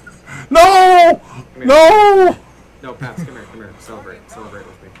 fine. No! Here. No! No, Paps, come here. Celebrate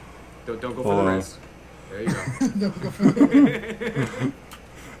with me. Don't go for Hold the on. race. There you go.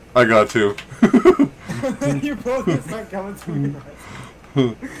 I got to. You both just not coming through.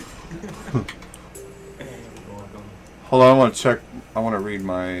 Hold on, I want to check. I want to read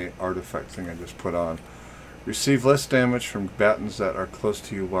my artifact thing I just put on. Receive less damage from battens that are close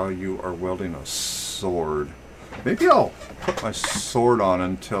to you while you are wielding a sword. Maybe I'll put my sword on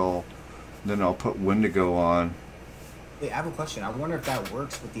until... Then I'll put Wendigo on. Wait, I have a question. I wonder if that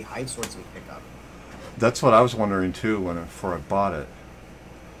works with the hide swords we pick up. That's what I was wondering too before I bought it.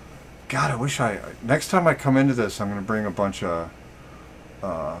 God, I wish I... Next time I come into this, I'm going to bring a bunch of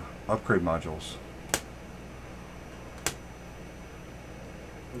upgrade modules.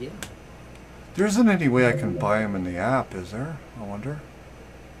 Yeah. There isn't any way I can buy them in the app, is there? I wonder.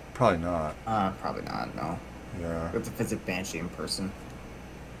 Probably not. Probably not, no. Yeah. We have to visit Banshee in person.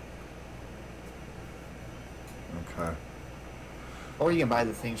 Okay. Or you can buy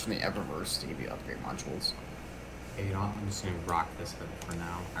the things from the Eververse to give you upgrade modules. Hey, you know what? I'm just gonna rock this for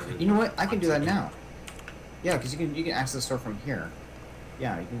now. I really You know what? I can want do that to. now. Yeah, because you can access the store from here.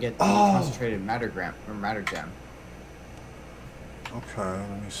 Yeah, you can get the Oh. concentrated matter gem. Okay,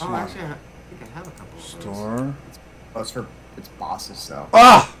 let me see. Oh, actually, I think I have a couple of those. Store. Oh, it's bosses though.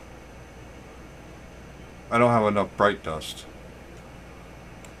 Ah! I don't have enough bright dust.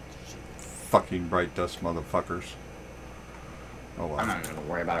 Fucking bright dust motherfuckers. Oh well. I'm not even gonna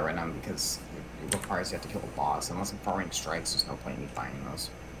worry about it right now because it requires you have to kill a boss. Unless I'm following strikes, there's no point in me finding those.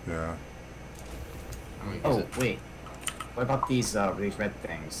 Yeah. I'm gonna use Oh, it. wait. What about these red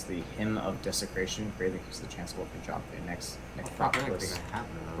things? The Hymn of Desecration greatly increases the chance of opening job for your next I don't necropolis. think I have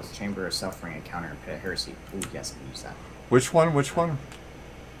one of With those. Chamber of Suffering encounter and Pit of Hersey. Ooh, yes, I can use that. Which one? Which one?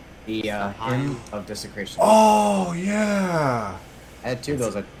 The Hymn Heim. of Desecration. Oh yeah. I had two of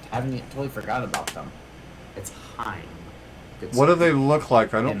those. I haven't totally forgot about them. It's Heim. Good What do stuff. they look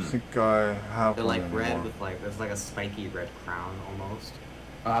like? I don't Hymn. think I have They're one like red anymore. with like, there's like a spiky red crown almost.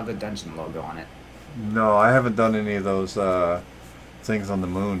 I'll have the dungeon logo on it. No, I haven't done any of those things on the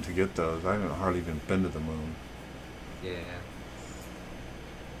moon to get those. I haven't hardly even been to the moon. Yeah.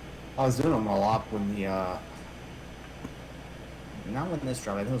 I was doing them a lot when the, not when this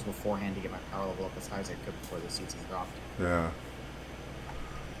dropped, I think it was beforehand to get my power level up as high as I could before the season dropped. Yeah.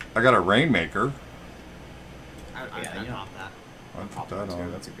 I got a Rainmaker. I Yeah, you know. off that. I'll Pop put that them too,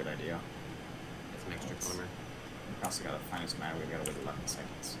 on. that's a good idea. It's an extra glimmer. We also gotta find this matter, we gotta wait 11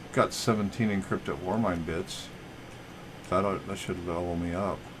 seconds. Got 17 encrypted Warmind bits. That should level me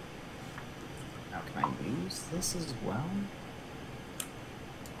up. Now can I use this as well?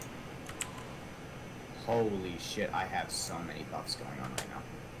 Holy shit, I have so many buffs going on right now.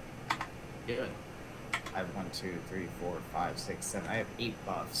 Good. I have 1, 2, 3, 4, 5, 6, 7. I have 8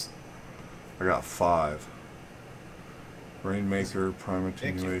 buffs. I got 5. Rainmaker, Prime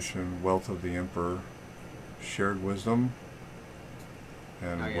Attenuation, Wealth of the Emperor, Shared Wisdom,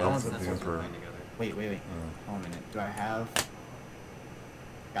 and Oh, yeah, Wealth that's of the what we're Emperor. playing together. Wait. Oh. Hold on a minute. Do I have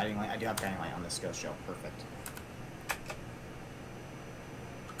Guiding Light? I do have Guiding Light on this skill shell. Perfect.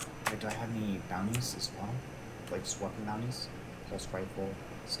 Wait, do I have any bounties as well? Like just weapon bounties? Pulse Rifle,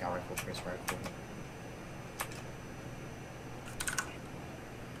 Scout Rifle, Trace Rifle.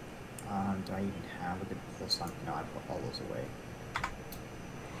 Do I even have a good pulse on? No, I put all those away.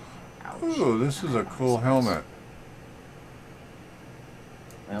 Ouch. Ooh, this is a cool helmet.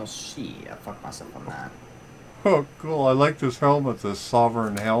 Well, shit, I fucked myself on that. Oh, cool. I like this helmet, this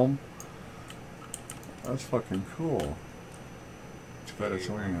Sovereign helm. That's fucking cool. Too bad it's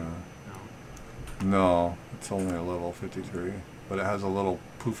only a... No, it's only a level 53. But it has a little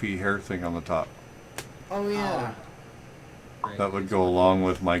poofy hair thing on the top. Oh, yeah. That would go along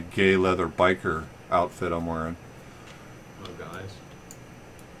with my gay leather biker outfit I'm wearing. Oh, guys.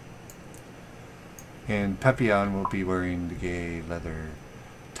 And Papillon will be wearing the gay leather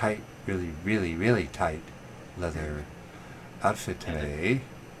tight, really tight leather outfit today.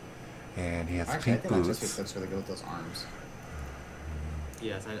 And he has Actually, pink I think boots. that just looks really good with those arms.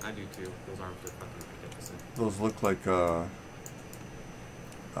 Yes, I do too. Those arms are fucking magnificent. Those look like the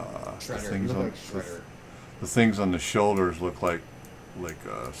Shredder. things Look on like Shredder. the things on the shoulders look like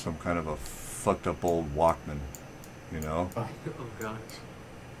some kind of a fucked up old Walkman, you know? Oh, Oh gosh.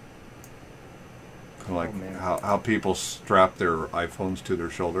 Kind of like man. how people strap their iPhones to their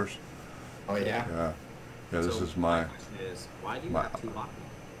shoulders. oh yeah. Yeah, this So, is my question is, why do you my- have two Walkmans?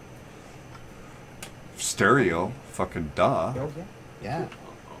 stereo. Fucking duh. Oh, yeah. Yeah.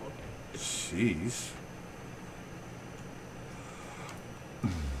 Oh, okay. Jeez.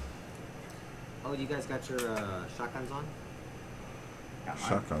 Oh, you guys got your shotguns on? Got mine.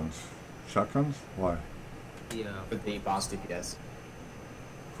 Shotguns. Shotguns? Why? The With the boss DPS.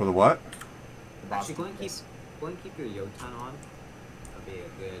 For the what? The boss actually, DPS. go and keep your Yotan on. That'd be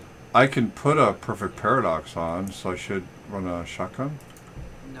a good. I can put a Perfect Paradox on, so I should run a shotgun.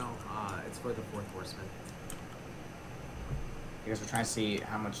 No, it's for the fourth horseman. Because we're trying to see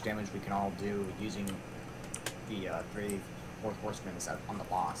how much damage we can all do using the 3 fourth horsemen on the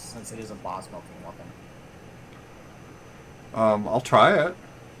boss, since it is a boss melting weapon. I'll try it.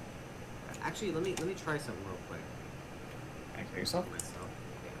 Actually, let me try something real quick. Can you kill yourself? Myself.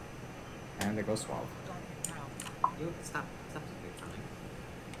 And there goes 12. You stop the time.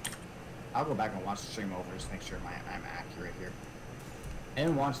 I'll go back and watch the stream over just to make sure I'm accurate here.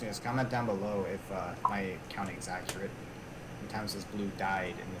 And watching this, comment down below if my counting is accurate. How many times this blue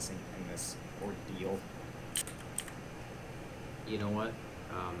died in this ordeal? You know what?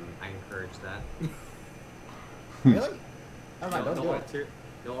 I encourage that. Really? Oh my, don't do it.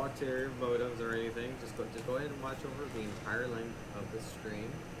 No ulterior motives or anything. Just go ahead and watch over the entire length of the stream.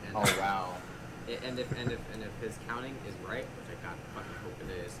 And, Oh wow. And if his counting is right, which I got fucking hope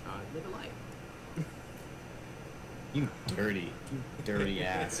it is, live a life. You dirty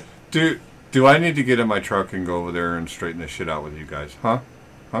ass. Do I need to get in my truck and go over there and straighten this shit out with you guys? Huh?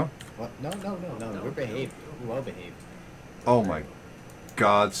 Huh? What? No, we're behaved. We're well behaved. Oh my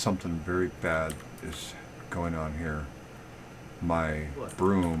God, something very bad is going on here. My What?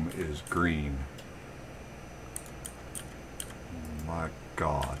 broom is green. My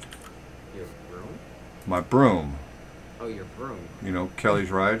God. Your broom? My broom. Oh, your broom. You know,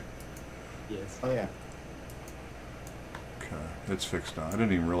 Kelly's ride? Yes. Oh yeah. Okay, it's fixed now. I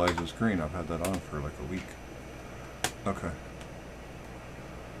didn't even realize it was green. I've had that on for like a week. Okay.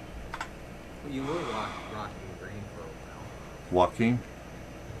 Well, you were rocking green for a while. Walking.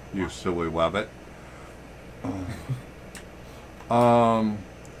 You silly wabbit.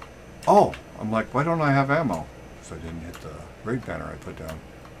 Oh, I'm like, why don't I have ammo? Because I didn't hit the raid banner I put down.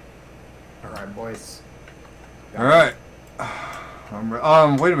 Alright, boys. All right.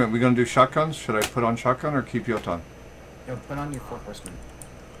 Wait a minute. We gonna do shotguns? Should I put on shotgun or keep Yotan? Yo, put on your fourth horseman.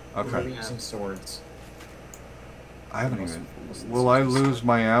 We'll be Okay. using swords. I haven't even. Will I lose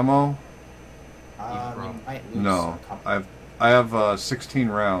my ammo? You might lose No. a couple. I have 16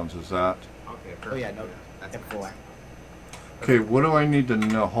 rounds. Is that? Okay, perfect. Oh yeah, no. That's Yep, full. Okay. What do I need to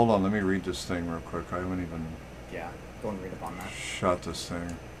know? Hold on. Let me read this thing real quick. I haven't even Yeah, go and read up on that. shot this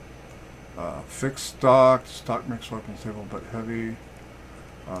thing. Fixed stock mix weapon stable but heavy.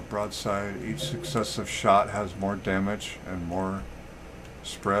 Broadside. Each successive shot has more damage and more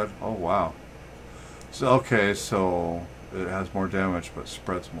spread. Oh wow. So okay, so it has more damage but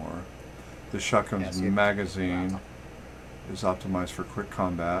spreads more. The shotgun's Yeah, so you- magazine is optimized for quick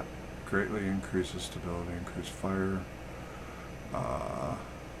combat. Greatly increases stability, increased fire.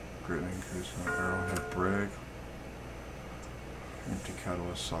 Greatly increased arrowhead break. Empty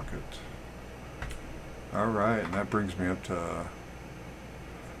catalyst socket. Alright, and that brings me up to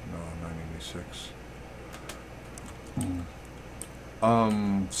 986.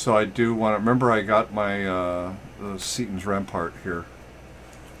 So I do want to remember I got my the Seaton's Rampart here.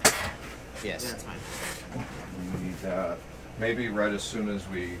 Yes. Yeah, that's fine. We need that maybe right as soon as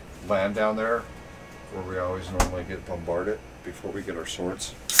we land down there, where we always normally get bombarded before we get our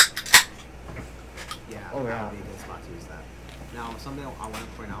swords. Yeah, Oh, that yeah. would be a good spot to use that. Now, something I want to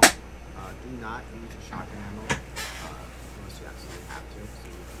point out, Do not use the shotgun ammo unless you absolutely have to, so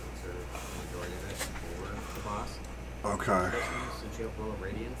you can conserve the majority of it for the boss. Okay. Personally, since you have low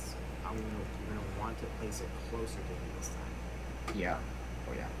radiance, you're gonna want to place it closer to him this time. Yeah.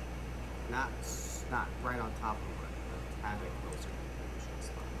 Oh yeah. Not right on top of him, but a tad bit closer to the usual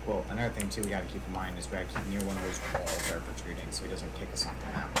spot. Well, another thing too we gotta keep in mind is we gotta keep near one of those walls that are protruding so he doesn't kick us onto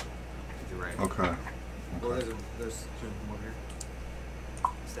them. You're right. Okay. Well, there's two of them over here.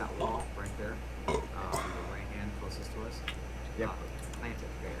 It's that wall right there. The right hand closest to us. Yep. Plant it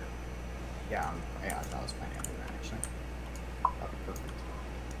there. Yeah, yeah, that was planning on doing that actually. That'd be perfect.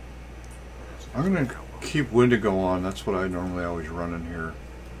 I'm gonna keep Wendigo on. That's what I normally always run in here.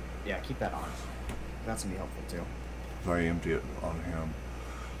 Yeah, keep that on. That's gonna be helpful too. I aimed it on him.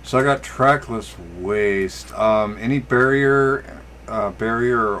 So I got trackless waste. Any barrier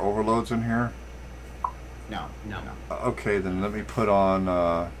or overloads in here? No. Okay, then let me put on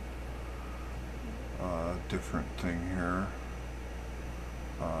a different thing here.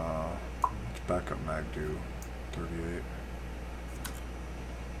 Let's back up Magdu 38.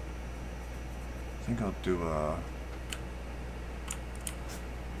 I think I'll do a.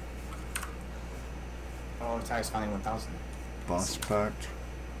 Oh, Ty's finally 1,000. Boss pack.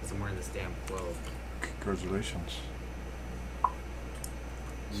 Because I'm wearing this damn clothes. Congratulations.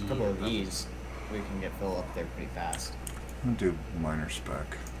 Just a couple of these, we can get filled up there pretty fast. I'm gonna do minor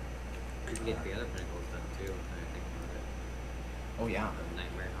spec. You can get the other pinnacles done too, I think about it. Oh yeah. The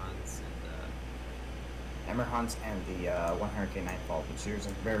Nightmare Hunts and Emmer Hunts and the 100k Nightfall, which there's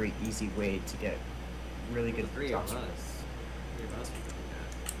a very easy way to get really good the three of drops. us. Three of us we can do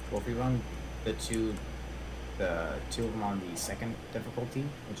that. Well, if we run the two of them on the second difficulty,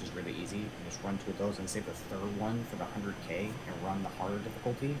 which is really easy, and just run 2 of those and save the third one for the 100k and run the harder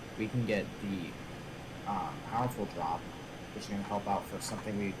difficulty, we can get the powerful drop, which is going to help out for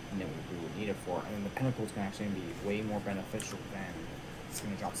something we would need it for, and then the pinnacle is going to actually be way more beneficial than it's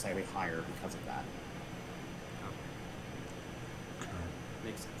going to drop slightly higher because of that. Okay.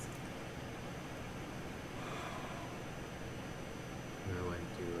 Makes sense. I'm going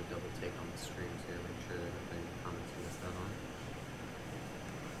to do a double take on the streams here, make sure that the comments are missed out on.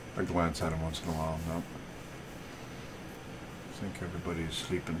 I glance at him once in a while. Nope. I think everybody's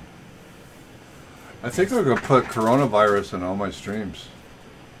sleeping. I think I'm gonna put coronavirus in all my streams.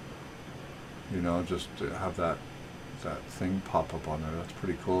 You know, just to have that thing pop up on there. That's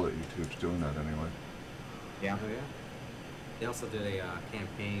pretty cool that YouTube's doing that anyway. Yeah. Oh yeah. They also did a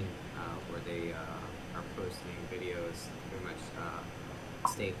campaign where they are posting videos pretty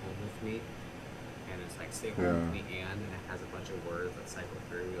much stay home with me, and it's like stay home with me and it has a bunch of words that cycle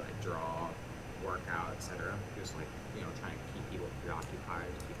through, like draw, workout, etc. Just like, you know, trying to keep people preoccupied,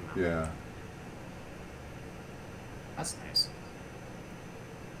 keep them out. Yeah. That's nice.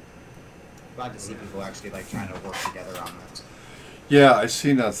 Glad to see people actually like trying to work together on this. Yeah, I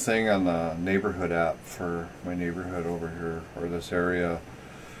seen a thing on the neighborhood app for my neighborhood over here, or this area.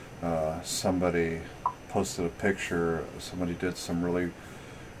 Somebody posted a picture. Somebody did some really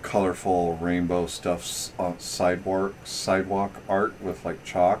colorful rainbow stuff on sidewalk art with like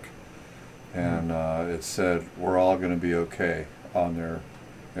chalk, and it said "We're all going to be okay" on there.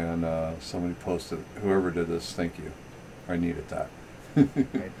 And somebody posted, "Whoever did this, thank you. I needed that."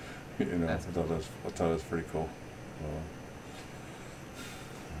 Right. You know, I thought that was pretty cool.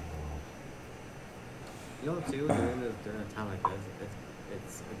 You know, too, during a time like this,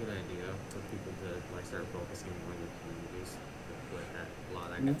 it's a good idea for people to like start focusing more on the communities. With that, a lot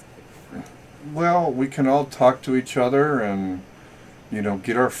of that gets taken. Well, we can all talk to each other and, you know,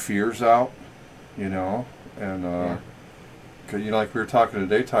 get our fears out, you know, and cause, you know, like we were talking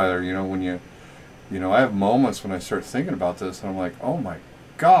today, Tyler. You know, when you know, I have moments when I start thinking about this, and I'm like, oh my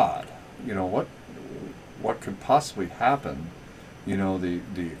God, you know, what could possibly happen? You know, the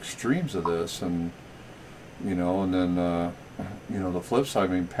extremes of this, and you know, and then you know, the flip side.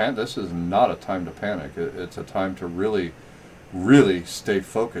 I mean, this is not a time to panic. It's a time to really, really stay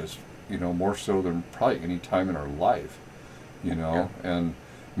focused. You know, more so than probably any time in our life. You know, and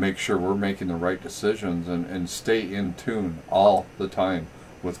make sure we're making the right decisions and stay in tune all the time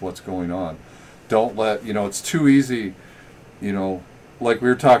with what's going on. Don't let, you know, it's too easy, you know, like we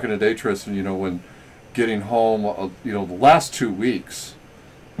were talking today, Tristan, you know, when getting home, you know, the last 2 weeks,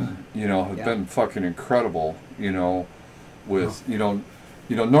 you know, have been fucking incredible, you know, with, you know,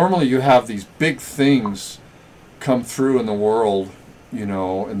 normally you have these big things come through in the world, you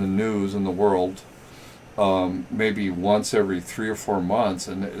know, in the news in the world, maybe once every 3 or 4 months,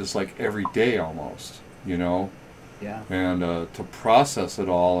 and it's like every day almost, you know. Yeah. And to process it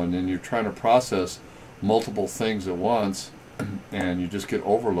all, and then you're trying to process multiple things at once, and you just get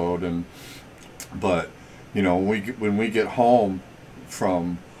overload. And but you know, when we get home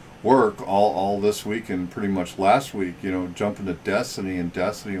from work all this week and pretty much last week, you know, jumping to Destiny, and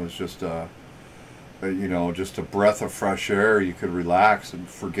Destiny was just you know, just a breath of fresh air. You could relax and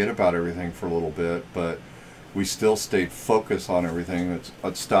forget about everything for a little bit, but we still stayed focused on everything.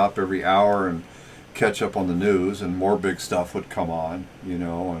 I'd stop every hour and catch up on the news, and more big stuff would come on, you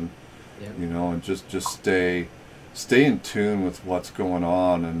know, and Yep. you know, and just stay in tune with what's going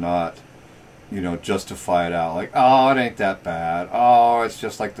on, and not, you know, justify it out like, oh, it ain't that bad, oh, it's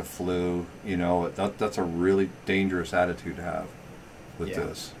just like the flu, you know. That's a really dangerous attitude to have with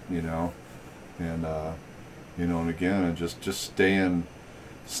this, you know. And you know, and again, and just staying,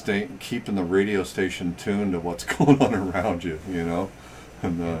 keeping the radio station tuned to what's going on around you, you know,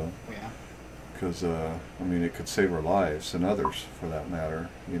 and because I mean, it could save our lives, and others for that matter,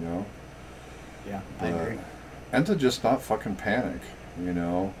 you know. Yeah, I agree. And to just not fucking panic, you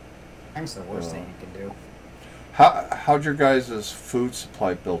know. Panics the worst thing you can do. How'd your guys' food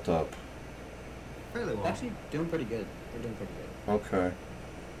supply built up? Fairly well. Actually, doing pretty good. We're doing pretty good. Okay.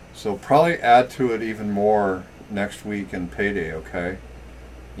 So probably add to it even more next week and payday, okay?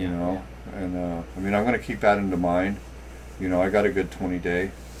 You know? And I mean, I'm going to keep that into mind. You know, I got a good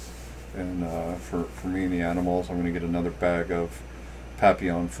 20-day. And for me and the animals, I'm going to get another bag of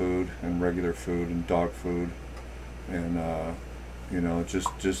Papillon food and regular food and dog food. And, you know,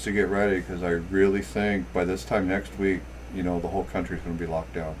 just to get ready, because I really think by this time next week, you know, the whole country's going to be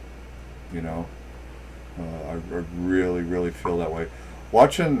locked down. You know? I really, really feel that way.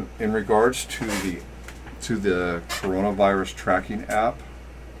 Watching in regards to the coronavirus tracking app,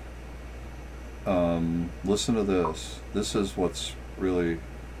 listen to this. This is what's really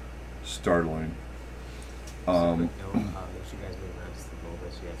startling. You guys move around just a little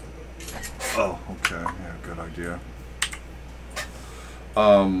bit so you guys can get Oh, okay. Yeah, good idea.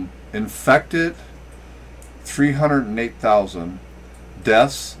 Infected 308,000,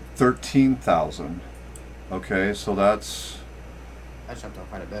 deaths 13,000. Okay, so that's jumped up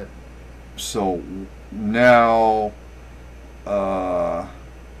quite a bit. so now.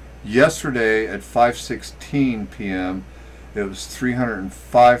 Yesterday at 5:16 p.m. it was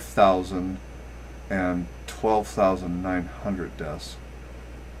 305,000 and 12,900 deaths.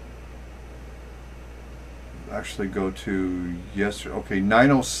 Actually, go to yesterday. Okay,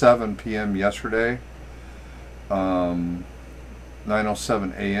 9:07 p.m. yesterday.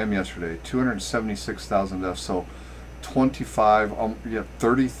 9:07 a.m. yesterday. 276,000 deaths. So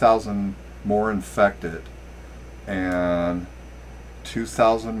 30,000 more infected, and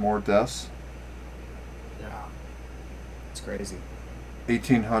 2,000 more deaths. Yeah, it's crazy.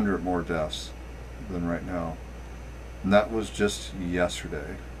 1,800 more deaths than right now, and that was just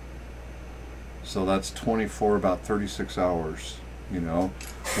yesterday. So that's 24, about 36 hours. You know,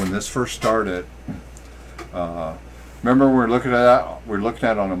 when this first started, remember we were looking at that. We were looking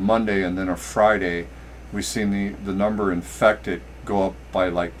at it on a Monday, and then a Friday, we seen the number infected go up by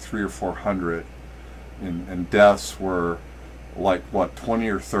like 300 or 400, and deaths were like what, 20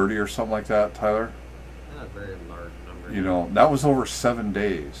 or 30 or something like that, Tyler? Not a very large number. You know, that was over 7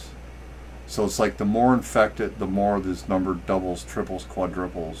 days. So it's like the more infected, the more this number doubles, triples,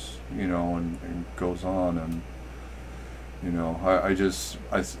 quadruples, you know, and goes on. And you know, I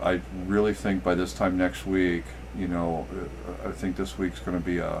really think by this time next week, you know, I think this week's going to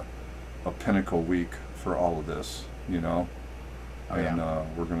be a pinnacle week for all of this, you know. And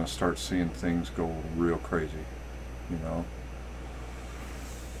we're going to start seeing things go real crazy, you know.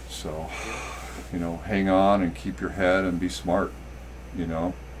 So, you know, hang on and keep your head and be smart, you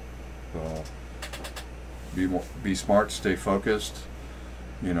know. Be smart, stay focused,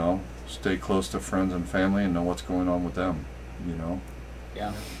 you know, stay close to friends and family and know what's going on with them, you know.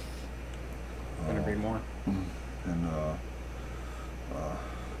 Yeah. Couldn't agree more. And,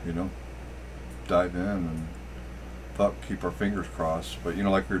 you know, dive in and keep our fingers crossed. But, you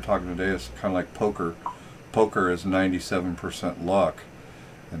know, like we were talking today, it's kind of like poker. Poker is 97% luck,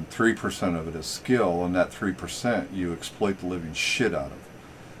 and 3% of it is skill, and that 3% you exploit the living shit out of.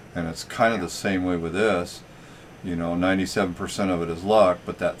 And it's kind of the same way with this. You know, 97% of it is luck,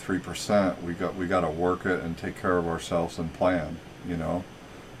 but that 3% we got to work it and take care of ourselves and plan. You know.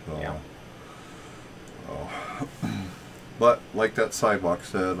 So, but like that sidewalk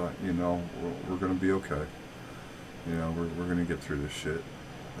said, you know, we're going to be okay. You know, we're going to get through this shit.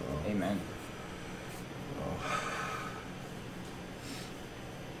 Amen.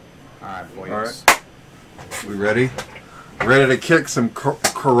 All right, boys. All right. We ready? Ready to kick some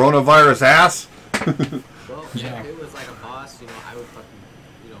coronavirus ass? Well, if it was like a boss, you know, I would fucking,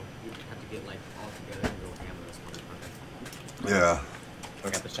 you know, you'd have to get like all together and go hammer this motherfucker. Yeah.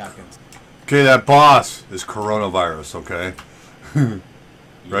 We got the shotguns. Okay, that boss is coronavirus, okay?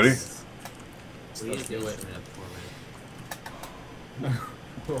 Ready? Yes. Please Let's do do it. it.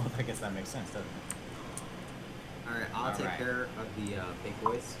 Well, I guess that makes sense, doesn't it? Alright, I'll take Alright. care of the big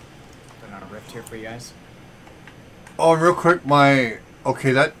boys. Putting on a rift here for you guys. Oh, real quick,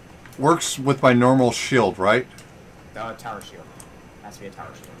 okay, that works with my normal shield, right? Tower shield. Has to be a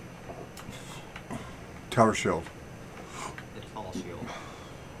tower shield. Tower shield. The tall shield.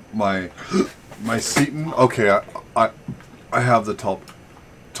 My Seaton. Okay, I have the tall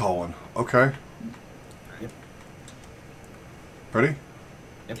one. Okay. Yep. Ready?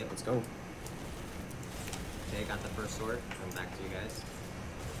 Yep, Yep. let's go. Okay, got the first sword. Come back to you guys.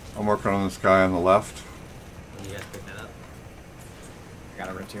 I'm working on this guy on the left. Can you guys pick that up? I got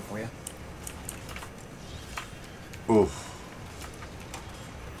a rift here for you. Oof.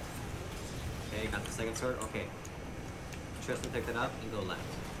 Okay, got the second sword. Okay. Tristan, pick that up and go left.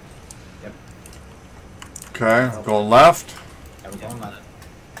 Yep. Okay, going left. Yeah, we're going left.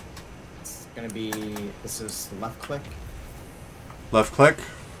 It's gonna be. This is left click. Left click.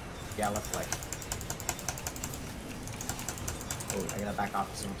 Yeah, left click. Oh, I gotta back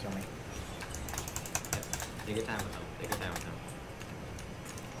off so you don't kill me. Yep. Take your time with them. Take your time with them.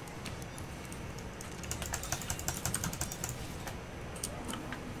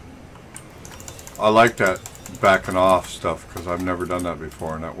 I like that backing off stuff because I've never done that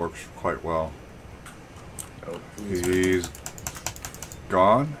before and that works quite well. Oh, He's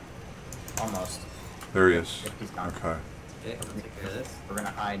gone? almost. There he is. Yep, he's gone. Okay. Okay, I'll take care of this. We're gonna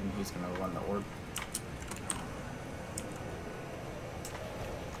hide and he's gonna run the orb.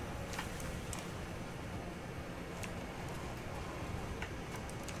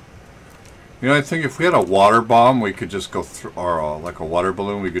 You know, I think if we had a water bomb, we could just go through, or like a water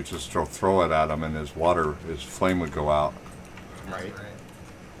balloon, we could just throw it at him and his flame would go out. That's Right. right.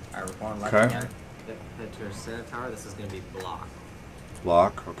 Alright, we're going left Okay. again. Yep, head to your center tower. This is going to be block.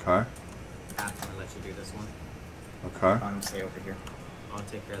 Block, okay. Pat's going to let you do this one. Okay. I'm gonna stay over here. I'll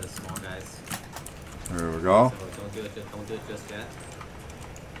take care of the small guys. There we go. So don't do it just yet.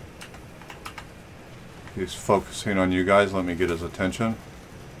 He's focusing on you guys. Let me get his attention.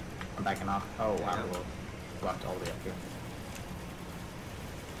 I'm backing off. Oh, wow. Yeah. We'll blocked all the way up here.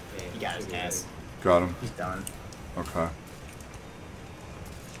 Okay, He got his should be ass. Got him. He's done. Okay.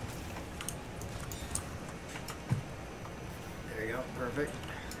 There you go. Perfect.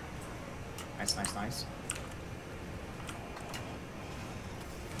 Nice, nice, nice.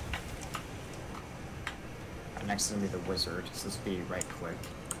 Next is gonna be the wizard. So this will be right click.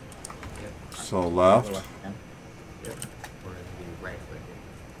 Yep. So Go left. again. Yep. We're going to be right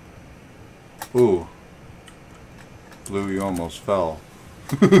clicking. Ooh. Blue, you almost fell.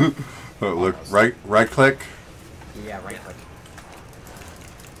 Oh, look, Almost. right click. Yeah, right Yeah. click.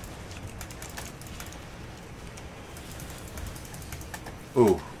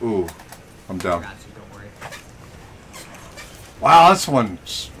 Ooh. I'm I down. got you. Don't worry. Wow, this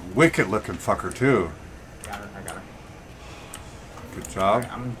one's wicked looking fucker too. Got her, I got her. Good job.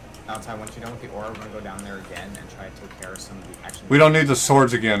 Alright, I'm outside. Once you're done with the orb, we're gonna go down there again and try to take care of some of the action. We don't need the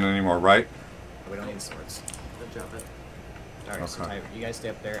swords again anymore, right? We don't need the swords. Good job, it. Alright, so Okay. you guys stay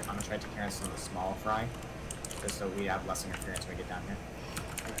up there. I'm gonna try to take care of some of the small fry. Just so we have less interference when we get down here.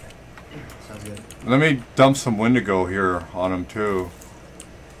 Sounds good. Let me dump some Wendigo here on him too.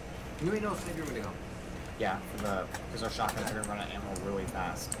 You already know if you're going to go. Yeah, because our shotguns are gonna run out of ammo really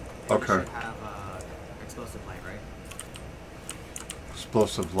fast. You Okay. should have explosive light, right?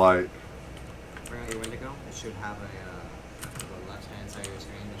 Explosive light. Bring out your Wendigo. It should have the left hand side of your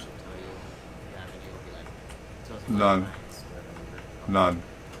screen. It should tell you if you have any. It'll be like explosive light None. blanks, whatever. None.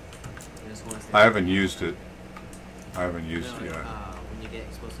 You just wanna stay I haven't used it. I haven't used No, it yet. when you get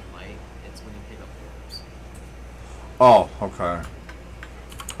explosive light, it's when you pick up orbs. Oh, okay.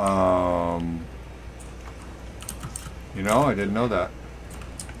 You know, I didn't know that.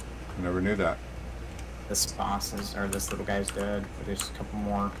 I never knew that. This boss is, or this little guy's dead, but there's a couple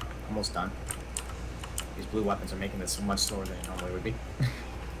more almost done. These blue weapons are making this so much slower than it normally would be.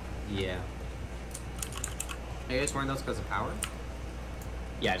 Yeah. Are you just wearing those because of power?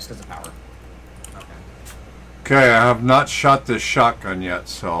 Yeah, just because of power. Okay. Okay, I have not shot this shotgun yet,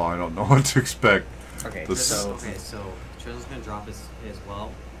 so I don't know what to expect. Okay, This- so So Trizzle's gonna drop his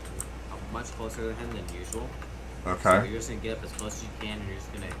well much closer to him than usual. So Okay. you're just gonna get up as close as you can and you're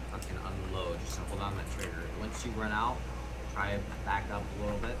just gonna fucking unload. Just hold on that trigger. Once you run out, try to back up a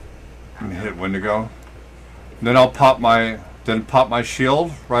little bit. And hit Wendigo. Then I'll pop my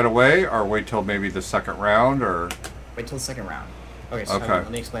shield right away, or wait till maybe the second round, or wait till the second round. Okay, so Okay.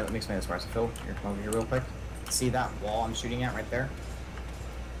 let me explain this part. So Phil, you're come over here real quick. See that wall I'm shooting at right there?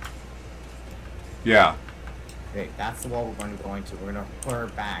 Yeah. Okay, that's the wall we're going to go into. We're going to put our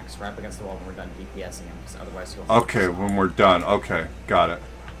backs right up against the wall when we're done DPSing him, because otherwise he'll... Okay, when we're done. Okay, got it.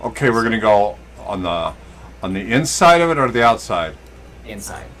 Okay, we're gonna go on the inside of it or the outside?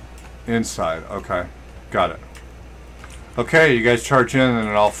 Inside. Inside. Okay, got it. Okay, you guys charge in, and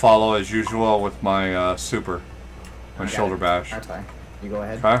then I'll follow as usual with my super, my shoulder bash. That's fine. You go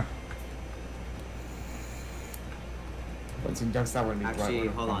ahead. Okay. Once he ducks that, we're going to be Actually,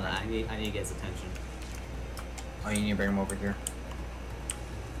 hold on. I need to get his attention. Oh, you need to bring him over here.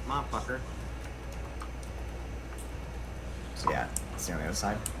 Come on, fucker. So yeah, see on the other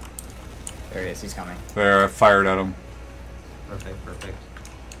side. There he is. He's coming. There, I fired at him. Perfect, perfect.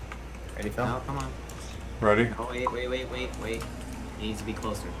 Ready, Phil? No, come on. Ready? Oh, wait. He needs to be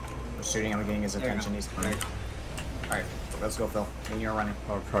closer. We're shooting him and getting his There you attention. go. He's coming. Alright, let's go, Phil. And you're running.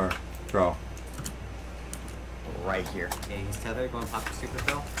 Okay, go. Right here. Okay, he's tethered. Go and pop your super,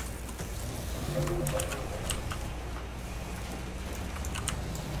 Phil.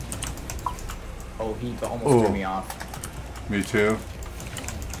 Oh, he almost Ooh. threw me off. Me too.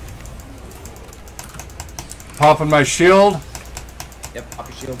 Popping my shield. Yep, pop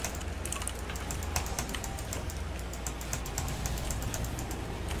your shield.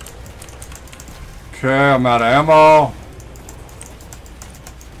 Okay, I'm out of ammo.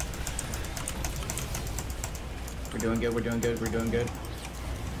 We're doing good, we're doing good, we're doing good.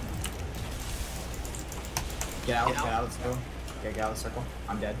 Get out, let's go. Okay, get out of the circle.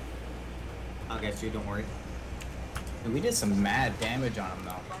 I'm dead. I'll get you, don't worry. Dude, we did some mad damage on him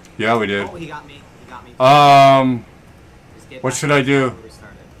though. Yeah, we did. Oh, he got me. Just get What back should to I the do? spot where we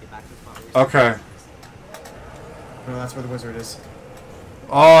started. Get back to the spot where we started. Okay. No, that's where the wizard is.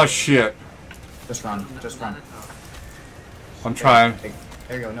 Oh shit. Just run, just run. I'm trying.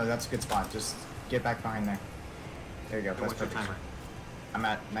 There you go, no, that's a good spot. Just get back behind there. There you go, that's What's your perfect. timer? I'm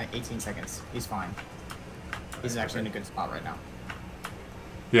at 18 seconds. He's fine. He's actually in a good spot right now.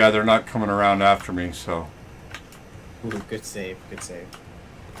 Yeah, they're not coming around after me, so. Ooh, good save, good save.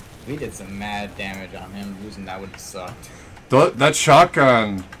 We did some mad damage on him. Losing that would have sucked. That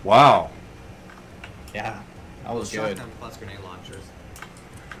shotgun, wow. Yeah, that was good. Shotgun plus grenade launchers.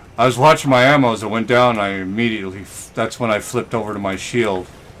 I was watching my ammo as it went down. I immediately, that's when I flipped over to my shield.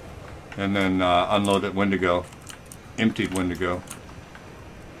 And then unloaded Wendigo. Emptied Wendigo.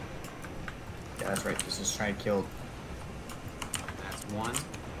 Yeah, that's right. Just try to kill That's one.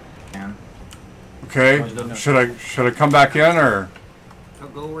 man. Okay, should I come back in or?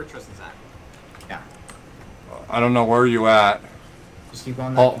 Go where Tristan's at. Yeah. I don't know where you at. Just keep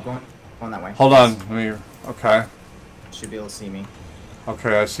going that, going that way. Hold on, let me, okay. Should be able to see me.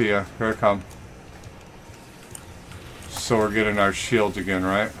 Okay, I see ya. Here I come. So we're getting our shields again,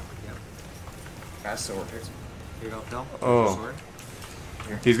 right? Yep. Fast sword. Here you go, Phil. Oh. Sword.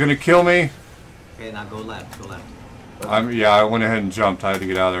 He's gonna kill me. Okay, now go left. Go left. Yeah, I went ahead and jumped. I had to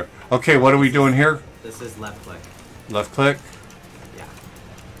get out of there. Okay, what are we doing here? This is left click. Left click. Yeah.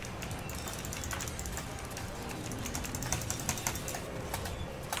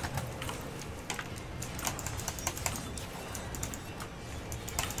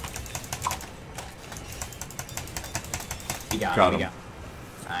 We got Got him. him.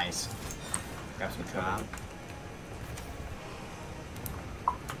 Nice. Got some trouble.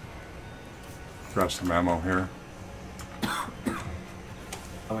 Grab some ammo here.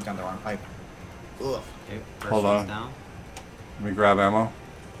 I went down the wrong pipe. Ugh. Okay, first Hold one's on. down. Let me grab ammo.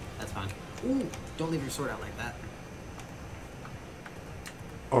 That's fine. Ooh, don't leave your sword out like that.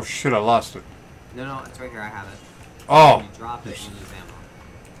 Oh shit, I lost it. No, it's right here. I have it. Oh. When you drop it, you lose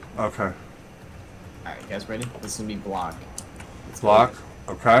ammo. Okay. Alright, you guys ready? This is gonna be block. Block.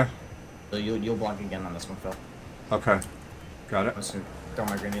 Okay. So you'll block again on this one, Phil. Okay. Got it. I'm just gonna throw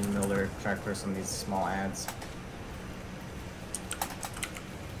my grenade in the middle there, try to clear some of these small ads.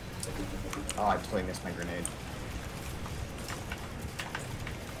 Oh, I totally missed my grenade.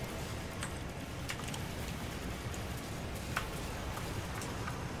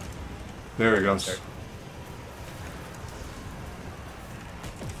 There he goes.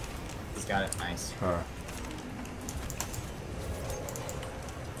 He's got it. Nice. Alright.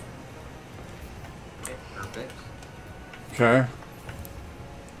 Okay, perfect. Okay.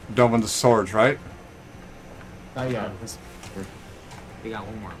 Done with the swords, right? Oh yeah. We got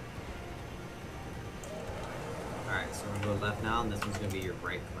one more. Alright, so we're gonna go left now, and this one's gonna be your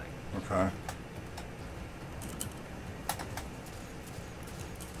right click. Okay.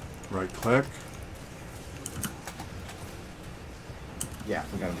 Right click. Yeah,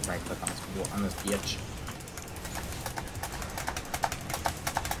 we gotta right click on this bitch.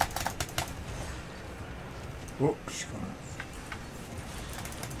 Oh, she's gone.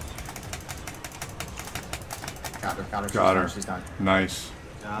 Got her. Got her. She's done. Nice.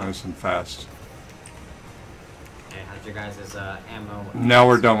 Yeah. Nice and fast. Okay, how's your guys' ammo? Now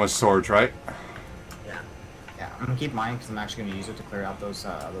we're done with swords, right? Yeah. Yeah, I'm gonna keep mine because I'm actually gonna use it to clear out those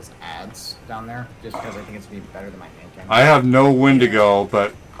ads down there, just because I think it's gonna be better than my hand cannon. I have no Wendigo,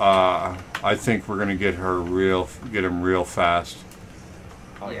 but I think we're gonna get him real fast.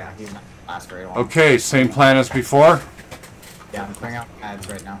 Oh yeah, he's not last very long. Okay, same plan as before. Yeah, I'm clearing out ads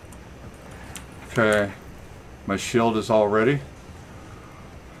right now. Okay, my shield is all ready.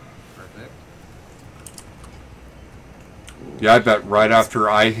 Perfect. Yeah, I bet right after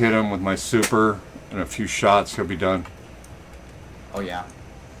I hit him with my super and a few shots, he'll be done. Oh yeah,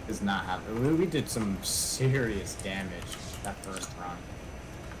 does not have. We did some serious damage that first run.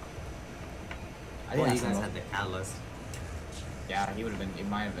 I Well, didn't you have guys some- had the catalyst. Yeah, he would have been. It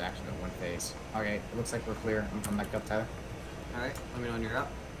might have actually been one phase. Okay, it looks like we're clear. I'm coming back up, Tyler. Alright, let me know when you're up.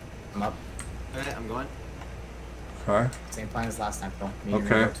 I'm up. Alright, I'm going. Okay, Same plan as last time, Phil. Me and you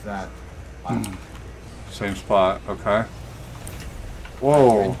Okay. go to that. Wow. same spot. Okay.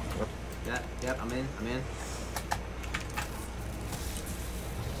 Whoa. Yep, I'm in.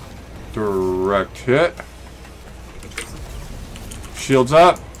 Direct hit. Shields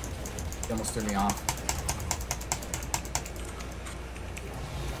up. He almost threw me off.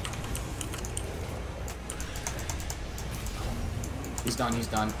 He's done.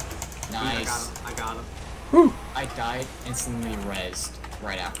 Nice. I got him. Whew. I died instantly rezzed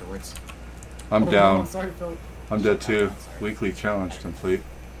right afterwards. I'm Oh, down. no, sorry, Phil. I'm dead too. I'm sorry. Weekly challenge complete.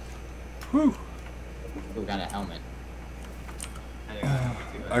 Whew. Who got a helmet?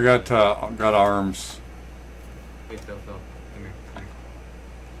 I got arms. Wait, Phil. Come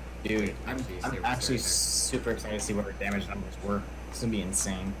here. Dude, I'm Actually, stay right actually there. super excited to see what our damage numbers were. It's gonna be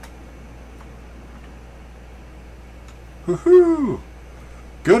insane. Woohoo!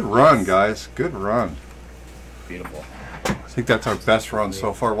 Good run, guys. Good run. Beautiful. I think that's our best run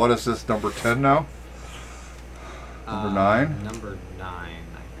so far. What is this, number 10 now? Number 9? Number 9, I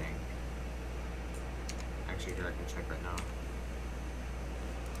think. Actually, here, I can check right now.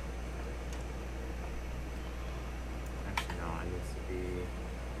 Actually, no, I need to be...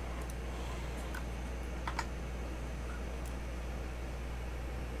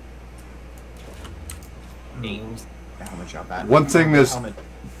 Names. The helmet shot bad. One thing this Helmet.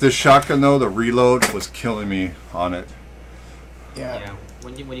 shotgun though, the reload was killing me on it. Yeah,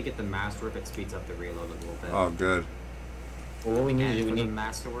 when you get the masterwork, it speeds up the reload a little bit. Oh, good. Well, what we need And to do, for we the need.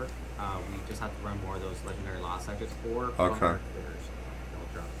 masterwork, we just have to run more of those legendary lost sectors or Okay. critters. They'll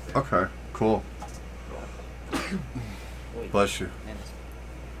drop there. Okay, cool. Wait, Bless you. man,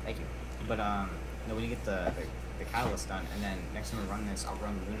 thank you. But no, we need to get the catalyst done, and then next time we run this, I'll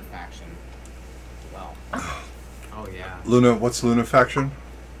run the Lunafaction. Well, Oh yeah. Luna, what's Lunafaction?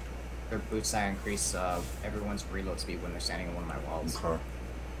 their boots that increase everyone's reload speed when they're standing on one of my walls. Okay.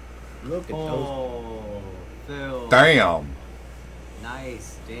 Look at those. Oh, Phil. Damn.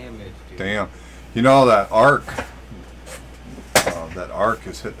 Nice damage, dude. Damn. You know that arc. That arc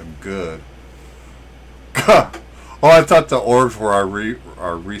is hitting them good. Oh, I thought the orbs were our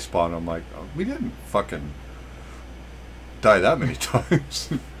respawn. I'm like, oh, we didn't fucking die that many times.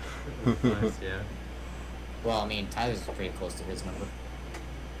 Nice, yeah. Well, I mean, Tyler's pretty close to his number.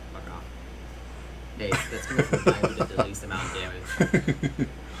 Fuck off. Hey, that's gonna be I did the least amount of damage.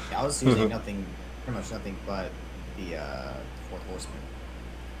 Yeah, I was using nothing, pretty much nothing but the Fourth Horseman.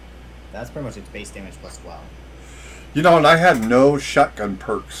 That's pretty much its base damage plus well. You know, and I had no shotgun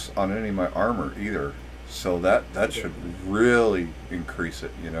perks on any of my armor either. So that should really increase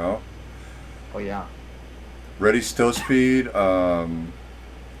it, you know? Oh yeah. Ready stow speed, Like,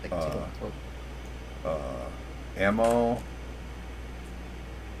 ammo.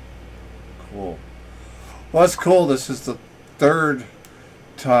 Cool. Well, that's cool. This is the third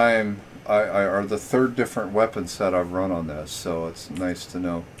time or the third different weapon set I've run on this, so it's nice to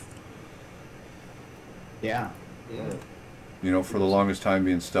know. yeah. Yeah. You know, for the longest time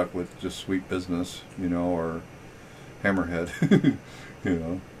being stuck with just Sweet Business, you know, or Hammerhead, you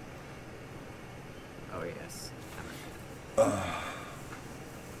know. Oh yes.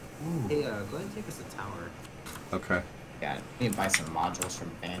 Hey, go ahead and take us a tower. Okay. Yeah, I need to buy some modules from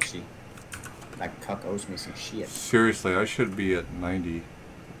Banshee. That cuck owes me some shit. Seriously, I should be at 90,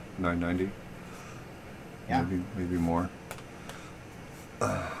 990. Yeah. Maybe more.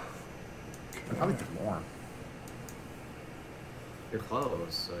 I probably did more. You're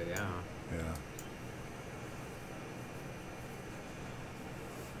close, so yeah. Yeah.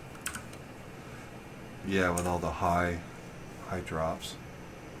 Yeah, with all the high drops.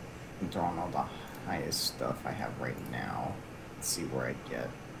 I'm throwing all the highest stuff I have right now. Let's see where I get.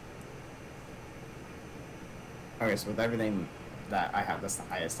 Okay, so with everything that I have, that's the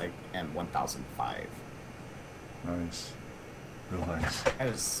highest I am 1005. Nice. Real nice. That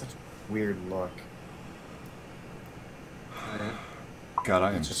is such a weird look. Alright. God, I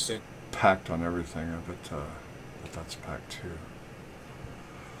am It's just it. packed on everything. I bet that's packed too.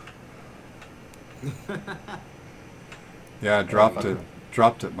 Yeah, I dropped it.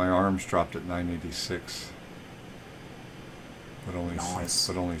 Dropped it. My arms dropped at 986. But only Nice.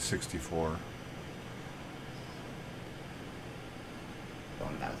 but only 64.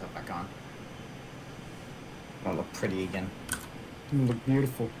 Throwing that stuff back on. Gonna look pretty again. Gonna look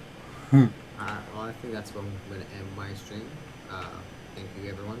beautiful. Well, I think that's where I'm going to end my stream. Thank you,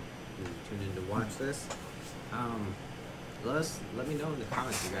 everyone who tuned in to watch this. Let me know in the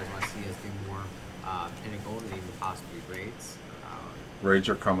comments if you guys want to see us do more pinnacle and even possibly raids. Raids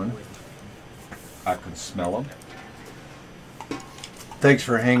are coming. I can smell them. Thanks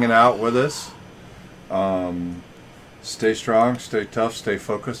for hanging out with us. Stay strong, stay tough, stay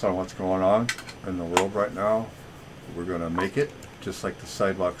focused on what's going on in the world right now. We're gonna make it, just like the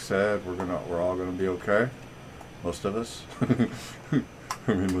sidewalk said. We're all gonna be okay. Most of us.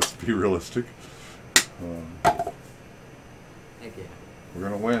 I mean, let's be realistic. Heck yeah. We're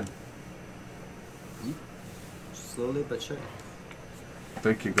gonna win. Slowly but surely.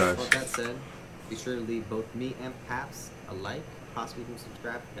 Thank you, guys. With that said, be sure to leave both me and Paps a like, possibly even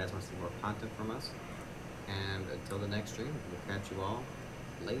subscribe if you guys want to see more content from us. And until the next stream, we'll catch you all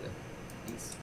later. Peace.